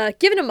 But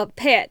giving them a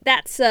pet,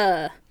 that's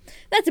a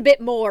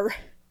bit more.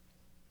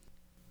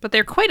 But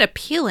they're quite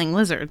appealing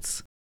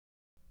lizards.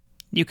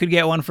 You could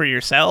get one for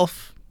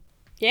yourself.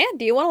 Yeah,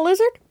 do you want a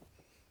lizard?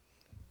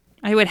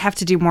 I would have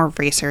to do more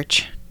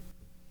research.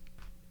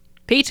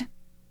 Pete,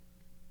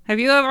 have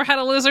you ever had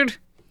a lizard?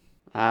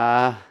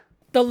 The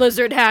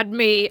lizard had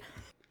me.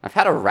 I've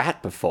had a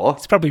rat before.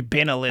 It's probably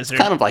been a lizard.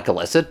 Kind of like a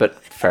lizard, but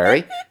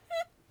furry.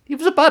 He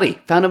was a buddy.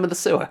 Found him in the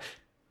sewer.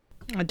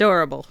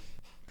 Adorable.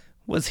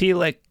 Was he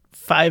like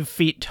 5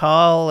 feet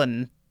tall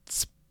and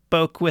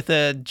spoke with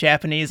a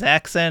Japanese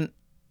accent?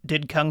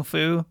 Did kung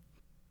fu?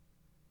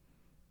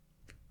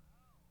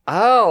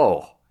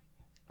 Oh,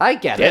 I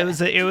get it.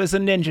 It was a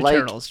Ninja Like-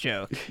 Turtles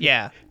joke.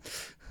 Yeah.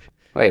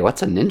 Wait,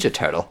 what's a Ninja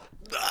Turtle?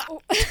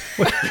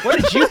 What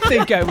did you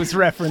think I was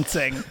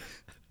referencing?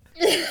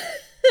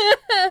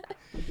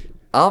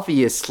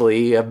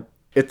 Obviously,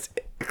 it's...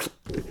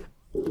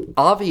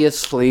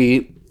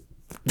 Obviously...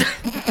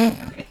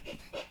 I'm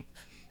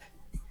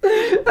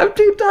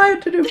too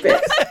tired to do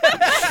bits.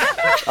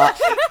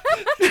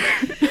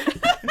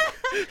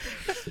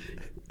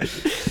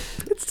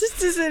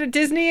 Is it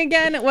Disney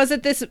again? Was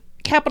it this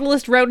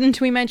capitalist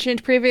rodent we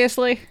mentioned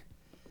previously?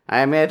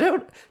 I mean, I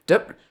don't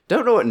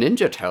know what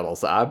Ninja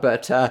Turtles are,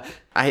 but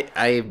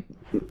I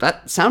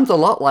that sounds a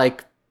lot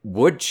like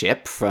wood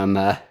chip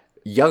from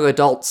young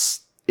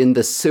adults in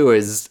the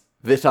sewers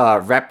that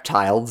are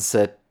reptiles.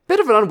 A bit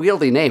of an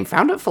unwieldy name.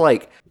 Found it for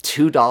like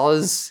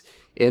 $2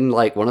 in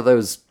like one of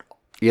those,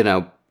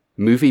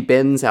 movie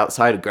bins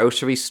outside a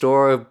grocery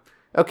store.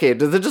 Okay,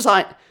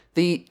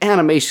 the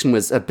animation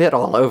was a bit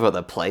all over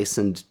the place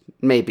and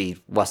maybe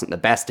wasn't the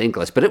best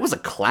English, but it was a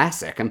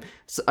classic. I'm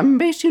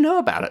amazed you know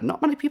about it.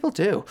 Not many people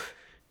do.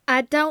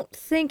 I don't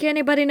think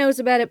anybody knows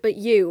about it but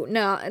you.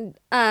 No,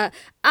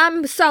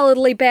 I'm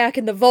solidly back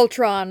in the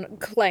Voltron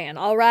clan,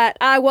 alright?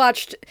 I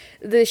watched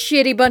the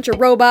shitty bunch of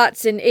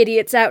robots and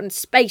idiots out in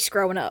space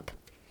growing up.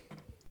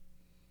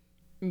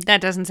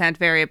 That doesn't sound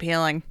very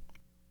appealing.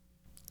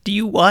 Do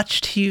you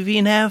watch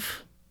TV,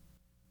 Nev?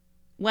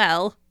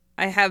 Well,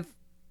 I have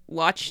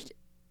watched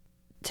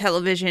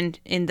television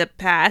in the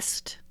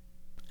past.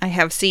 I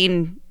have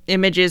seen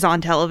images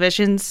on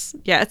televisions,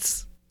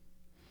 yes.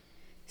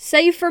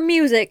 Save for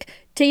music,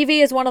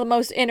 TV is one of the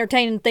most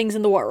entertaining things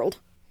in the world.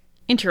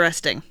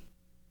 Interesting.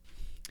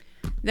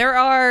 There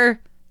are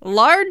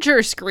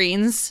larger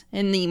screens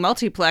in the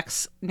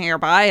multiplex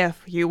nearby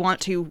if you want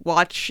to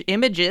watch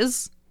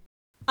images.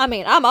 I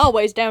mean, I'm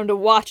always down to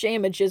watch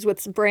images with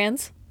some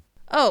friends.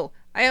 Oh,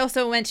 I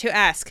also meant to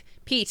ask,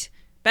 Pete,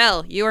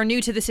 Belle, you are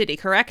new to the city,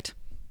 correct?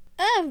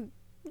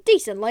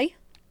 Decently.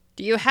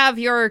 Do you have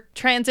your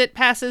transit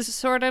passes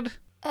sorted?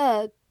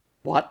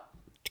 What?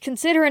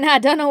 Considering I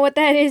don't know what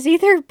that is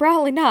either,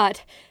 probably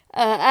not.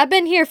 I've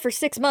been here for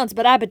 6 months,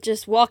 but I've been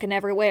just walking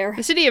everywhere.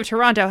 The city of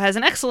Toronto has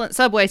an excellent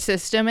subway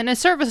system and a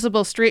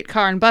serviceable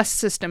streetcar and bus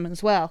system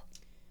as well.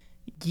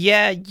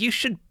 Yeah, you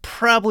should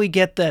probably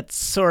get that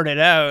sorted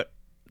out.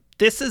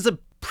 This is a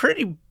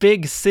pretty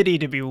big city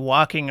to be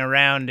walking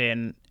around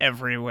in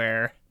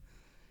everywhere.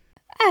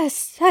 I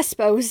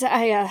suppose.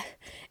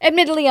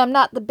 Admittedly, I'm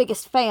not the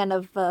biggest fan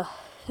of,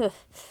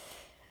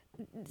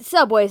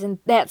 subways and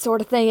that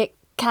sort of thing. It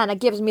kind of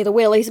gives me the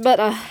willies, but,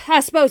 I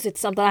suppose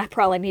it's something I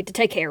probably need to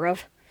take care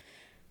of.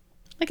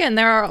 Again,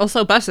 there are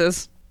also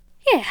buses.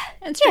 Yeah,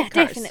 And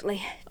streetcars.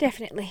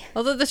 definitely.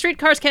 Although the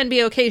streetcars can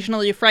be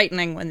occasionally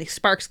frightening when the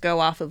sparks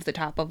go off of the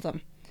top of them.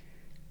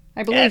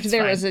 I believe That's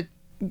there fine. was an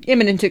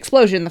imminent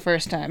explosion the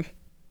first time.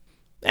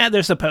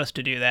 They're supposed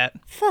to do that.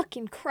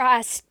 Fucking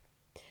Christ.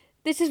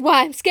 This is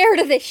why I'm scared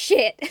of this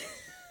shit.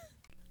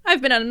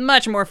 I've been on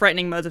much more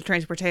frightening modes of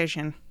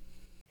transportation.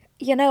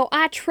 You know,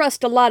 I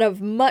trust a lot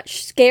of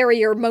much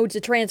scarier modes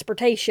of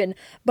transportation,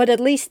 but at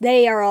least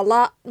they are a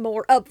lot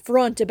more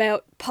upfront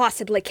about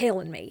possibly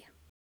killing me.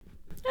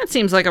 That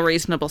seems like a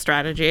reasonable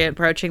strategy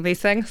approaching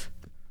these things.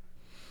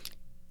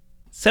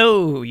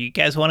 So, you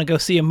guys want to go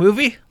see a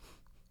movie?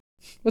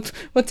 What's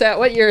that?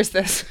 What year is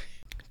this?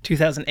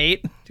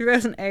 2008?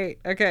 2008.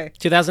 Okay.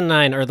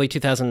 2009, early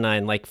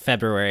 2009, like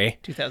February.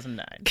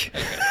 2009.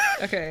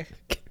 Okay.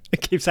 It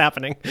keeps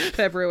happening.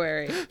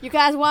 February. You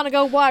guys want to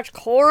go watch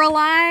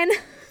Coraline?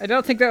 I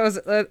don't think that was...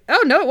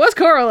 oh, no, it was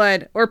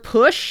Coraline. Or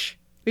Push.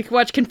 We could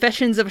watch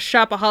Confessions of a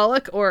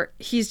Shopaholic, or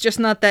He's Just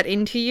Not That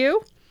Into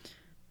You.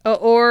 Who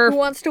Or...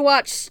 wants to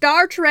watch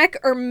Star Trek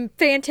or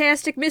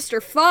Fantastic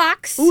Mr.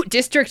 Fox? Ooh,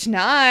 District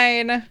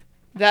 9.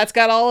 That's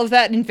got all of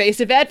that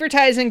invasive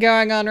advertising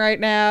going on right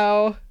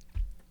now.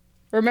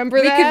 Remember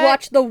We that? could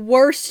watch the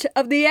worst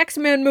of the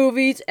X-Men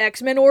movies,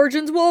 X-Men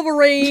Origins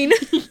Wolverine.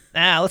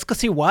 Let's go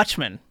see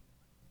Watchmen.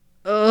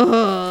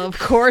 Ugh, of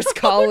course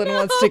Colin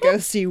wants to go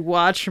see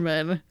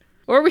Watchmen.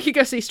 Or we could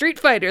go see Street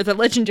Fighter, The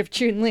Legend of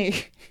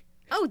Chun-Li.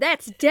 Oh,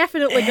 that's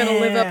definitely going to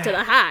live up to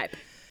the hype.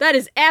 That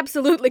is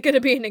absolutely going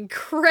to be an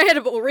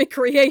incredible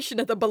recreation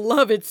of the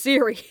beloved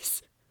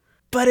series.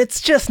 But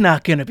it's just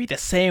not going to be the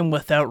same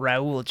without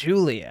Raul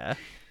Julia.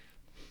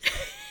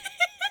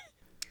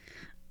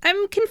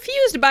 I'm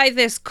confused by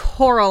this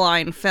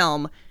Coraline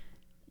film.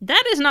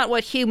 That is not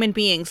what human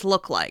beings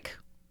look like.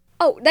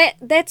 Oh,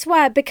 that's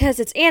why, because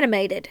it's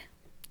animated.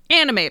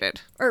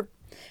 Animated. Or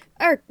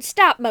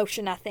stop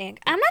motion, I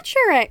think. I'm not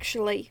sure,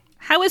 actually.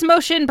 How is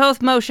motion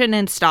both motion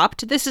and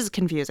stopped? This is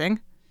confusing.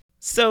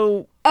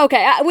 So,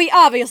 Okay, we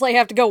obviously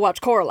have to go watch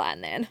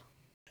Coraline, then.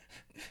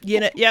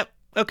 Yep.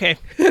 Okay.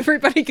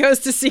 Everybody goes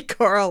to see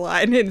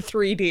Coraline in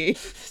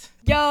 3D.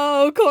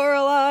 Yo,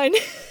 Coraline.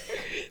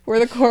 We're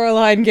the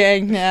Coraline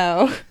gang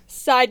now.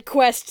 Side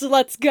quests,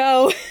 let's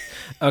go.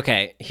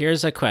 Okay,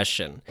 here's a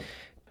question.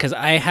 Because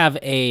I have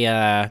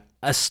a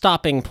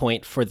stopping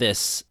point for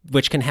this,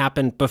 which can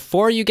happen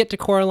before you get to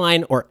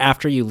Coraline or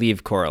after you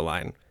leave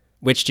Coraline.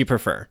 Which do you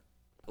prefer?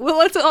 Well,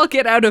 let's all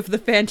get out of the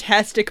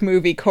fantastic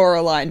movie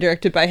Coraline,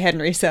 directed by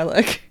Henry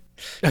Selick.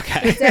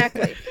 Okay.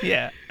 Exactly.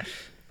 Yeah.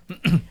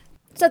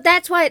 So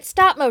that's why it's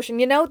stop motion,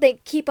 you know? They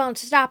keep on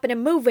stopping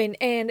and moving,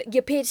 and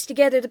you piece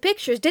together the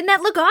pictures. Didn't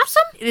that look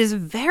awesome? It is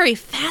very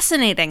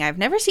fascinating. I've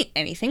never seen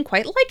anything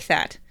quite like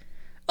that.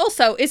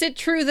 Also, is it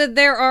true that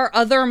there are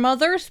other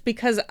mothers?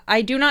 Because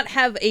I do not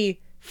have a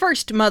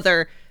first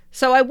mother,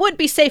 so I would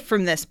be safe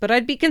from this, but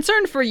I'd be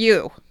concerned for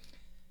you.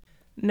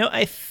 No,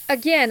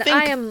 Again, think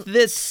I am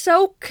this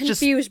so just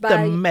confused the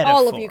by all of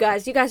metaphor. you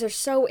guys. You guys are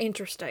so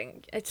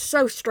interesting. It's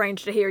so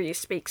strange to hear you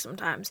speak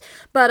sometimes.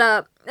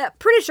 But,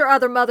 pretty sure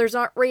other mothers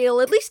aren't real,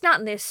 at least not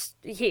in this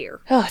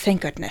here. Oh,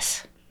 thank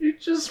goodness. You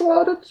just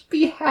wanted to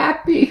be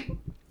happy.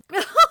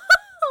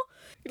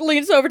 He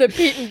leans over to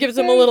Pete and gives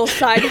him a little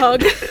side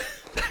hug.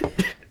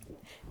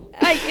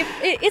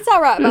 It's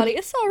all right, buddy.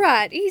 It's all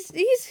right. He's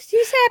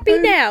happy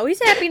now.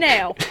 He's happy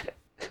now.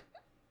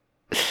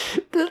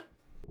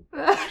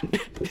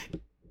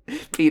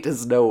 Pete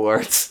has no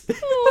words.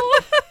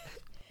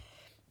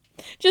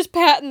 Just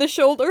patting the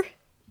shoulder.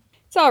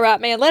 It's all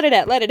right, man. Let it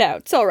out. Let it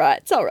out. It's all right.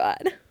 It's all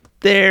right.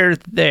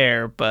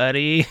 There,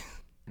 buddy.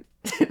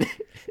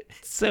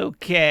 It's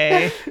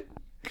okay.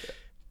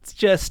 It's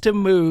just a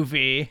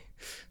movie.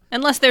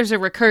 Unless there's a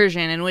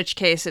recursion, in which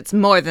case it's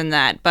more than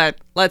that, but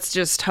let's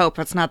just hope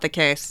it's not the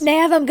case.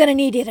 Nav, I'm gonna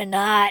need you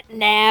tonight.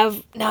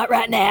 Nav, not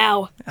right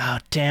now. Oh,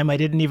 damn, I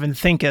didn't even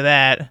think of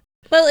that.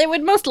 Well, it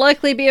would most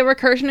likely be a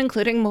recursion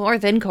including more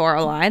than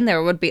Coraline.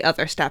 There would be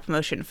other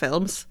stop-motion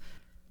films.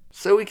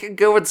 So we can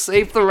go and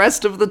save the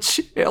rest of the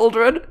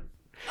children?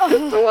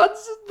 The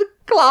ones in the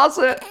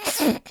closet.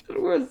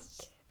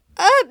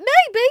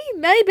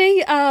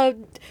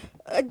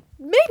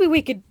 Maybe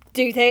we could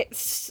do that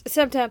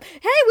sometime.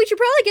 Hey, we should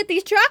probably get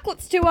these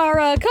chocolates to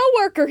our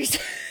co-workers.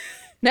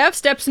 Nav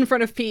steps in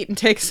front of Pete and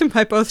takes him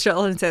by both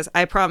shoulders and says,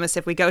 I promise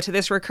if we go to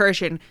this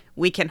recursion,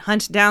 we can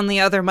hunt down the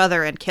other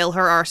mother and kill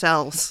her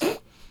ourselves.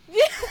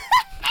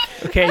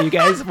 Okay, you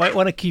guys might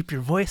want to keep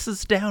your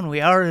voices down. We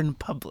are in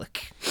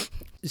public.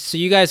 So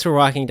you guys were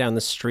walking down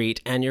the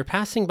street, and you're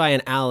passing by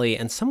an alley,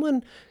 and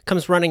someone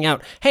comes running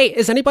out. Hey,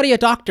 is anybody a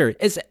doctor?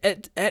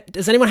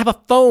 Does anyone have a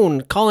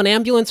phone? Call an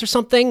ambulance or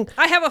something?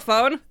 I have a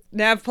phone.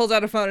 Nav pulls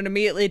out a phone and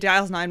immediately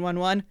dials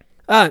 911.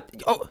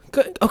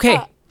 Okay.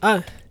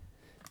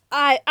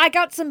 I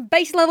got some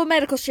base level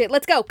medical shit.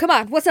 Let's go. Come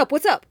on. What's up?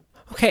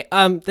 Okay,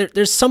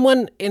 there's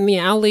someone in the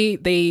alley.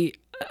 They're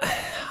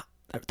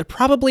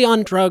probably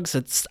on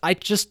drugs. I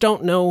just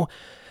don't know.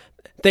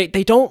 They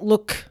don't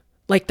look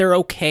like they're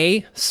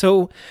okay.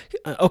 So,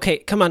 okay,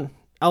 come on.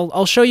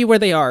 I'll show you where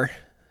they are.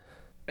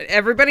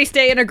 Everybody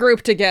stay in a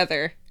group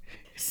together.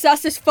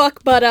 Sus as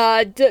fuck, but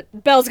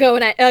Belle's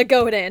going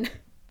in.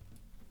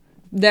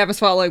 Nav is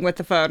following with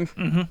the phone.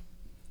 Mm-hmm.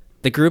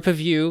 The group of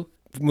you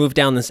move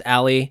down this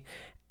alley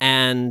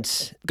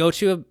and go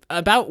to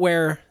about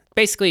where,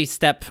 basically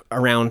step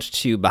around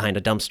to behind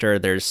a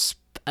dumpster. There's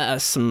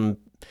some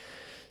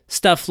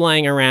stuff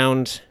lying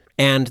around,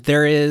 and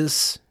there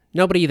is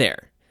nobody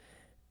there.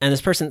 And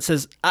this person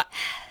says,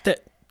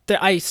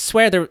 I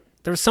swear there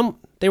was some,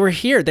 they were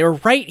here. They were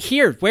right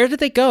here. Where did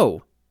they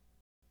go?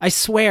 I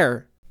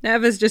swear.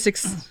 Nav is just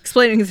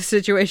explaining the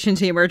situation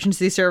to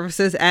emergency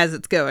services as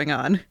it's going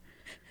on.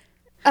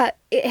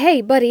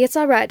 Hey, buddy, it's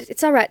all right.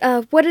 It's all right.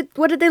 What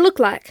did they look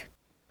like?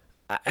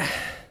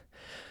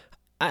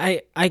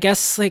 I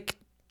guess like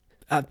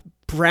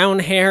brown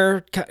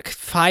hair,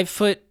 5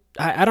 foot.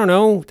 I don't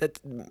know,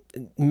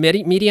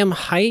 medium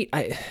height.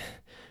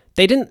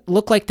 They didn't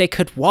look like they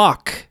could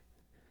walk.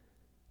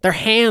 Their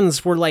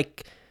hands were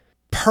like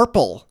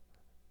purple,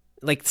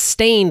 like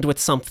stained with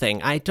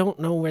something. I don't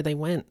know where they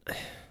went.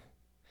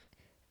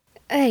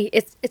 Hey,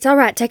 it's all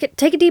right. Take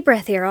a deep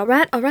breath here. All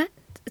right.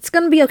 It's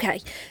gonna be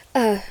okay.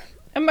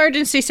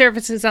 Emergency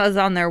services is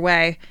on their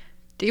way.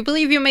 Do you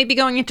believe you may be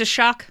going into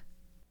shock?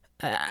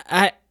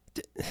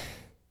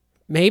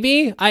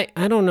 Maybe. I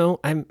don't know.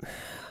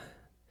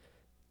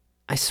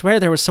 I swear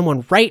there was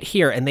someone right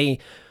here, and they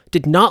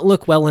did not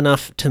look well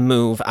enough to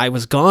move. I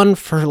was gone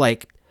for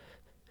like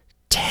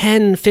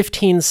 10,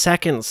 15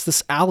 seconds.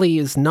 This alley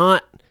is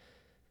not...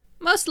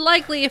 Most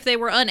likely, if they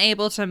were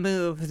unable to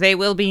move, they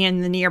will be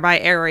in the nearby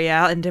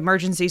area, and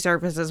emergency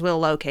services will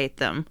locate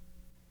them.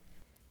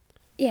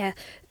 Yeah.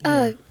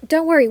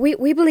 Don't worry.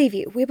 We believe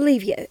you. We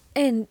believe you.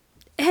 And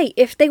hey,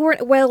 if they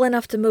weren't well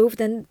enough to move,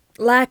 then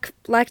like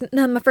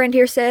my friend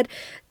here said,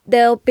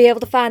 they'll be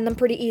able to find them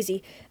pretty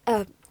easy.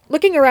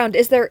 Looking around,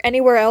 is there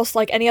anywhere else,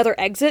 like any other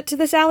exit to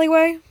this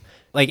alleyway?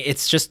 Like,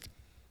 it's just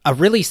a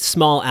really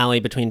small alley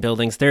between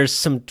buildings. There's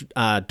some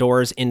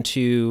doors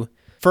into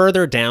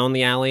further down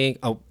the alley,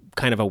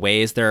 kind of a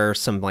ways. There are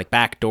some like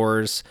back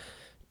doors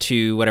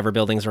to whatever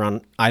buildings are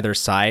on either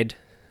side.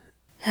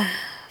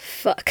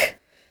 Fuck.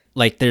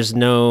 Like, there's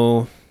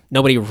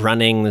nobody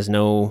running,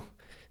 there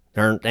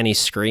aren't any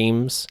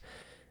screams.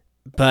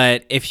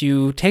 But if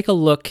you take a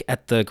look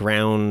at the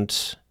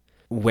ground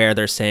where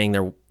they're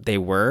saying they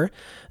were,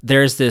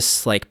 there's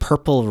this like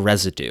purple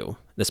residue,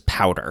 this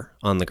powder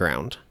on the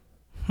ground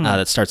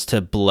that starts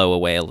to blow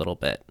away a little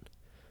bit.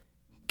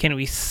 Can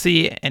we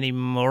see any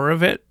more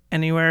of it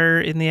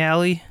anywhere in the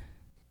alley?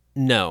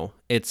 No,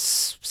 it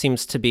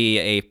seems to be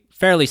a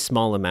fairly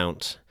small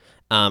amount.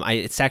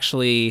 It's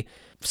actually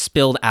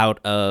spilled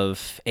out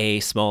of a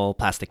small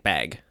plastic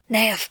bag.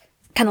 Nav,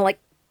 kind of like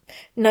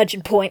nudge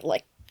and point,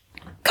 like,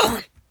 go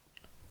on.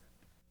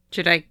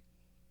 Should I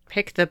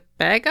pick the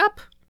bag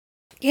up?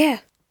 Yeah.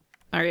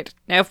 All right.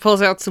 Nav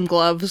pulls out some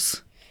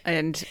gloves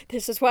and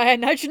This is why I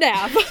nudge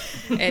Nav.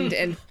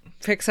 and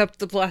picks up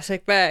the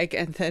plastic bag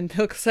and then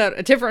picks out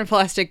a different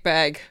plastic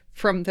bag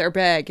from their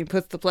bag and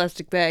puts the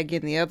plastic bag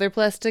in the other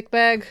plastic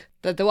bag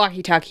that the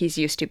walkie-talkies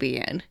used to be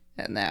in,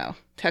 and now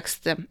tucks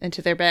them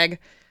into their bag.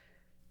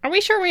 Are we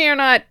sure we are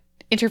not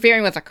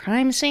interfering with a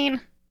crime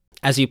scene?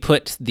 As you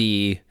put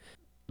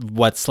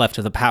what's left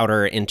of the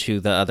powder into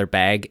the other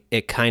bag,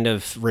 it kind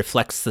of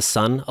reflects the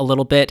sun a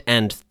little bit,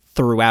 and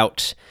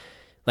throughout,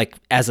 like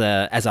as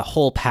a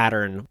whole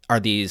pattern, are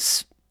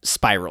these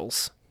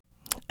spirals.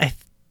 I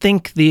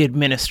think the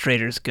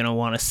administrator's gonna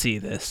want to see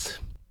this.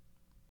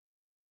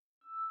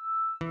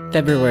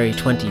 February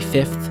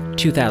 25th,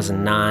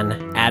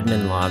 2009,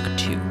 Admin Log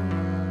 2.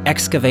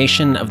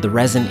 Excavation of the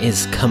resin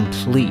is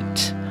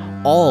complete.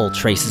 All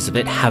traces of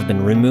it have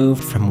been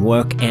removed from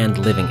work and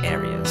living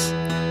areas.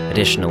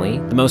 Additionally,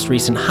 the most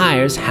recent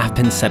hires have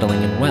been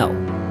settling in well,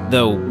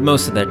 though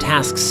most of their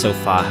tasks so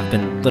far have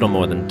been little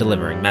more than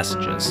delivering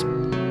messages.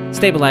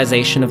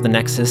 Stabilization of the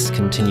Nexus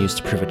continues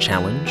to prove a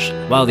challenge.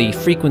 While the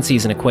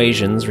frequencies and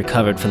equations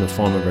recovered from the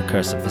former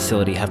recursive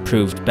facility have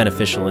proved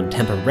beneficial in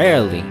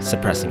temporarily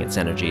suppressing its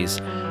energies,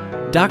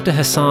 Dr.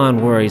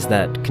 Hassan worries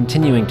that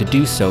continuing to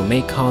do so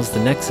may cause the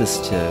Nexus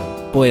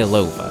to boil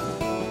over.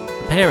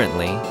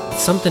 Apparently,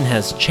 something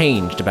has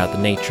changed about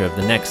the nature of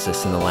the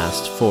Nexus in the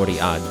last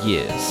 40-odd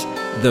years,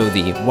 though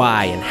the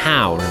why and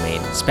how remain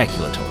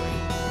speculatory.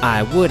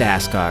 I would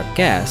ask our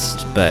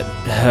guest, but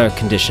her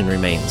condition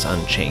remains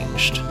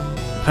unchanged.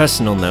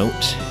 Personal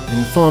note,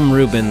 inform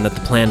Ruben that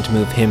the plan to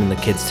move him and the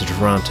kids to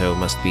Toronto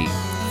must be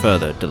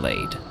further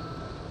delayed.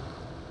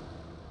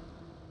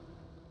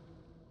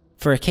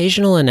 For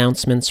occasional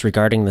announcements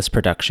regarding this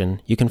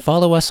production, you can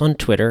follow us on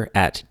Twitter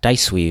at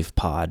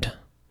DiceweavePod.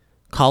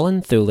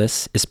 Colin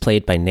Thulis is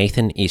played by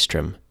Nathan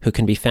Eastrom, who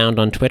can be found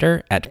on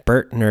Twitter at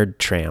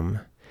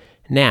BertNerdTram.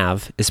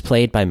 Nav is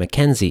played by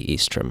Mackenzie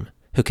Eastrom,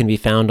 who can be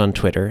found on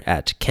Twitter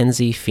at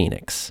Kenzie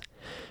Phoenix.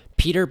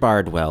 Peter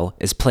Bardwell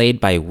is played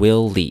by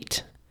Will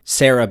Leet.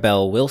 Sarah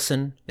Bell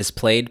Wilson is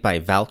played by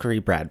Valkyrie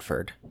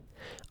Bradford.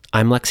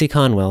 I'm Lexi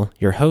Conwell,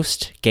 your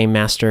host, game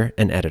master,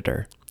 and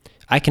editor.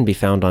 I can be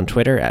found on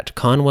Twitter at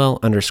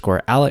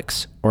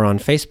Conwell_Alex or on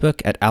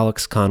Facebook at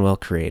Alex Conwell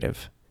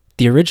Creative.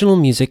 The original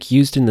music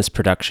used in this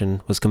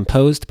production was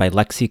composed by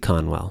Lexi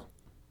Conwell.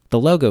 The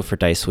logo for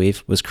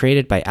Diceweave was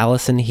created by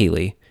Allison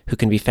Healy, who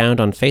can be found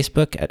on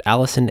Facebook at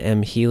Allison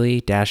M.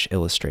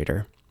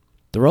 Healy-Illustrator.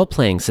 The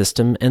role-playing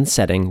system and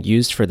setting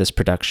used for this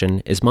production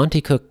is Monty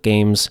Cook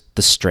Games'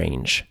 The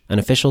Strange, an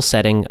official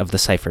setting of the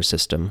Cypher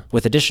system,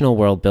 with additional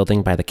world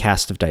building by the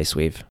cast of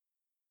Diceweave.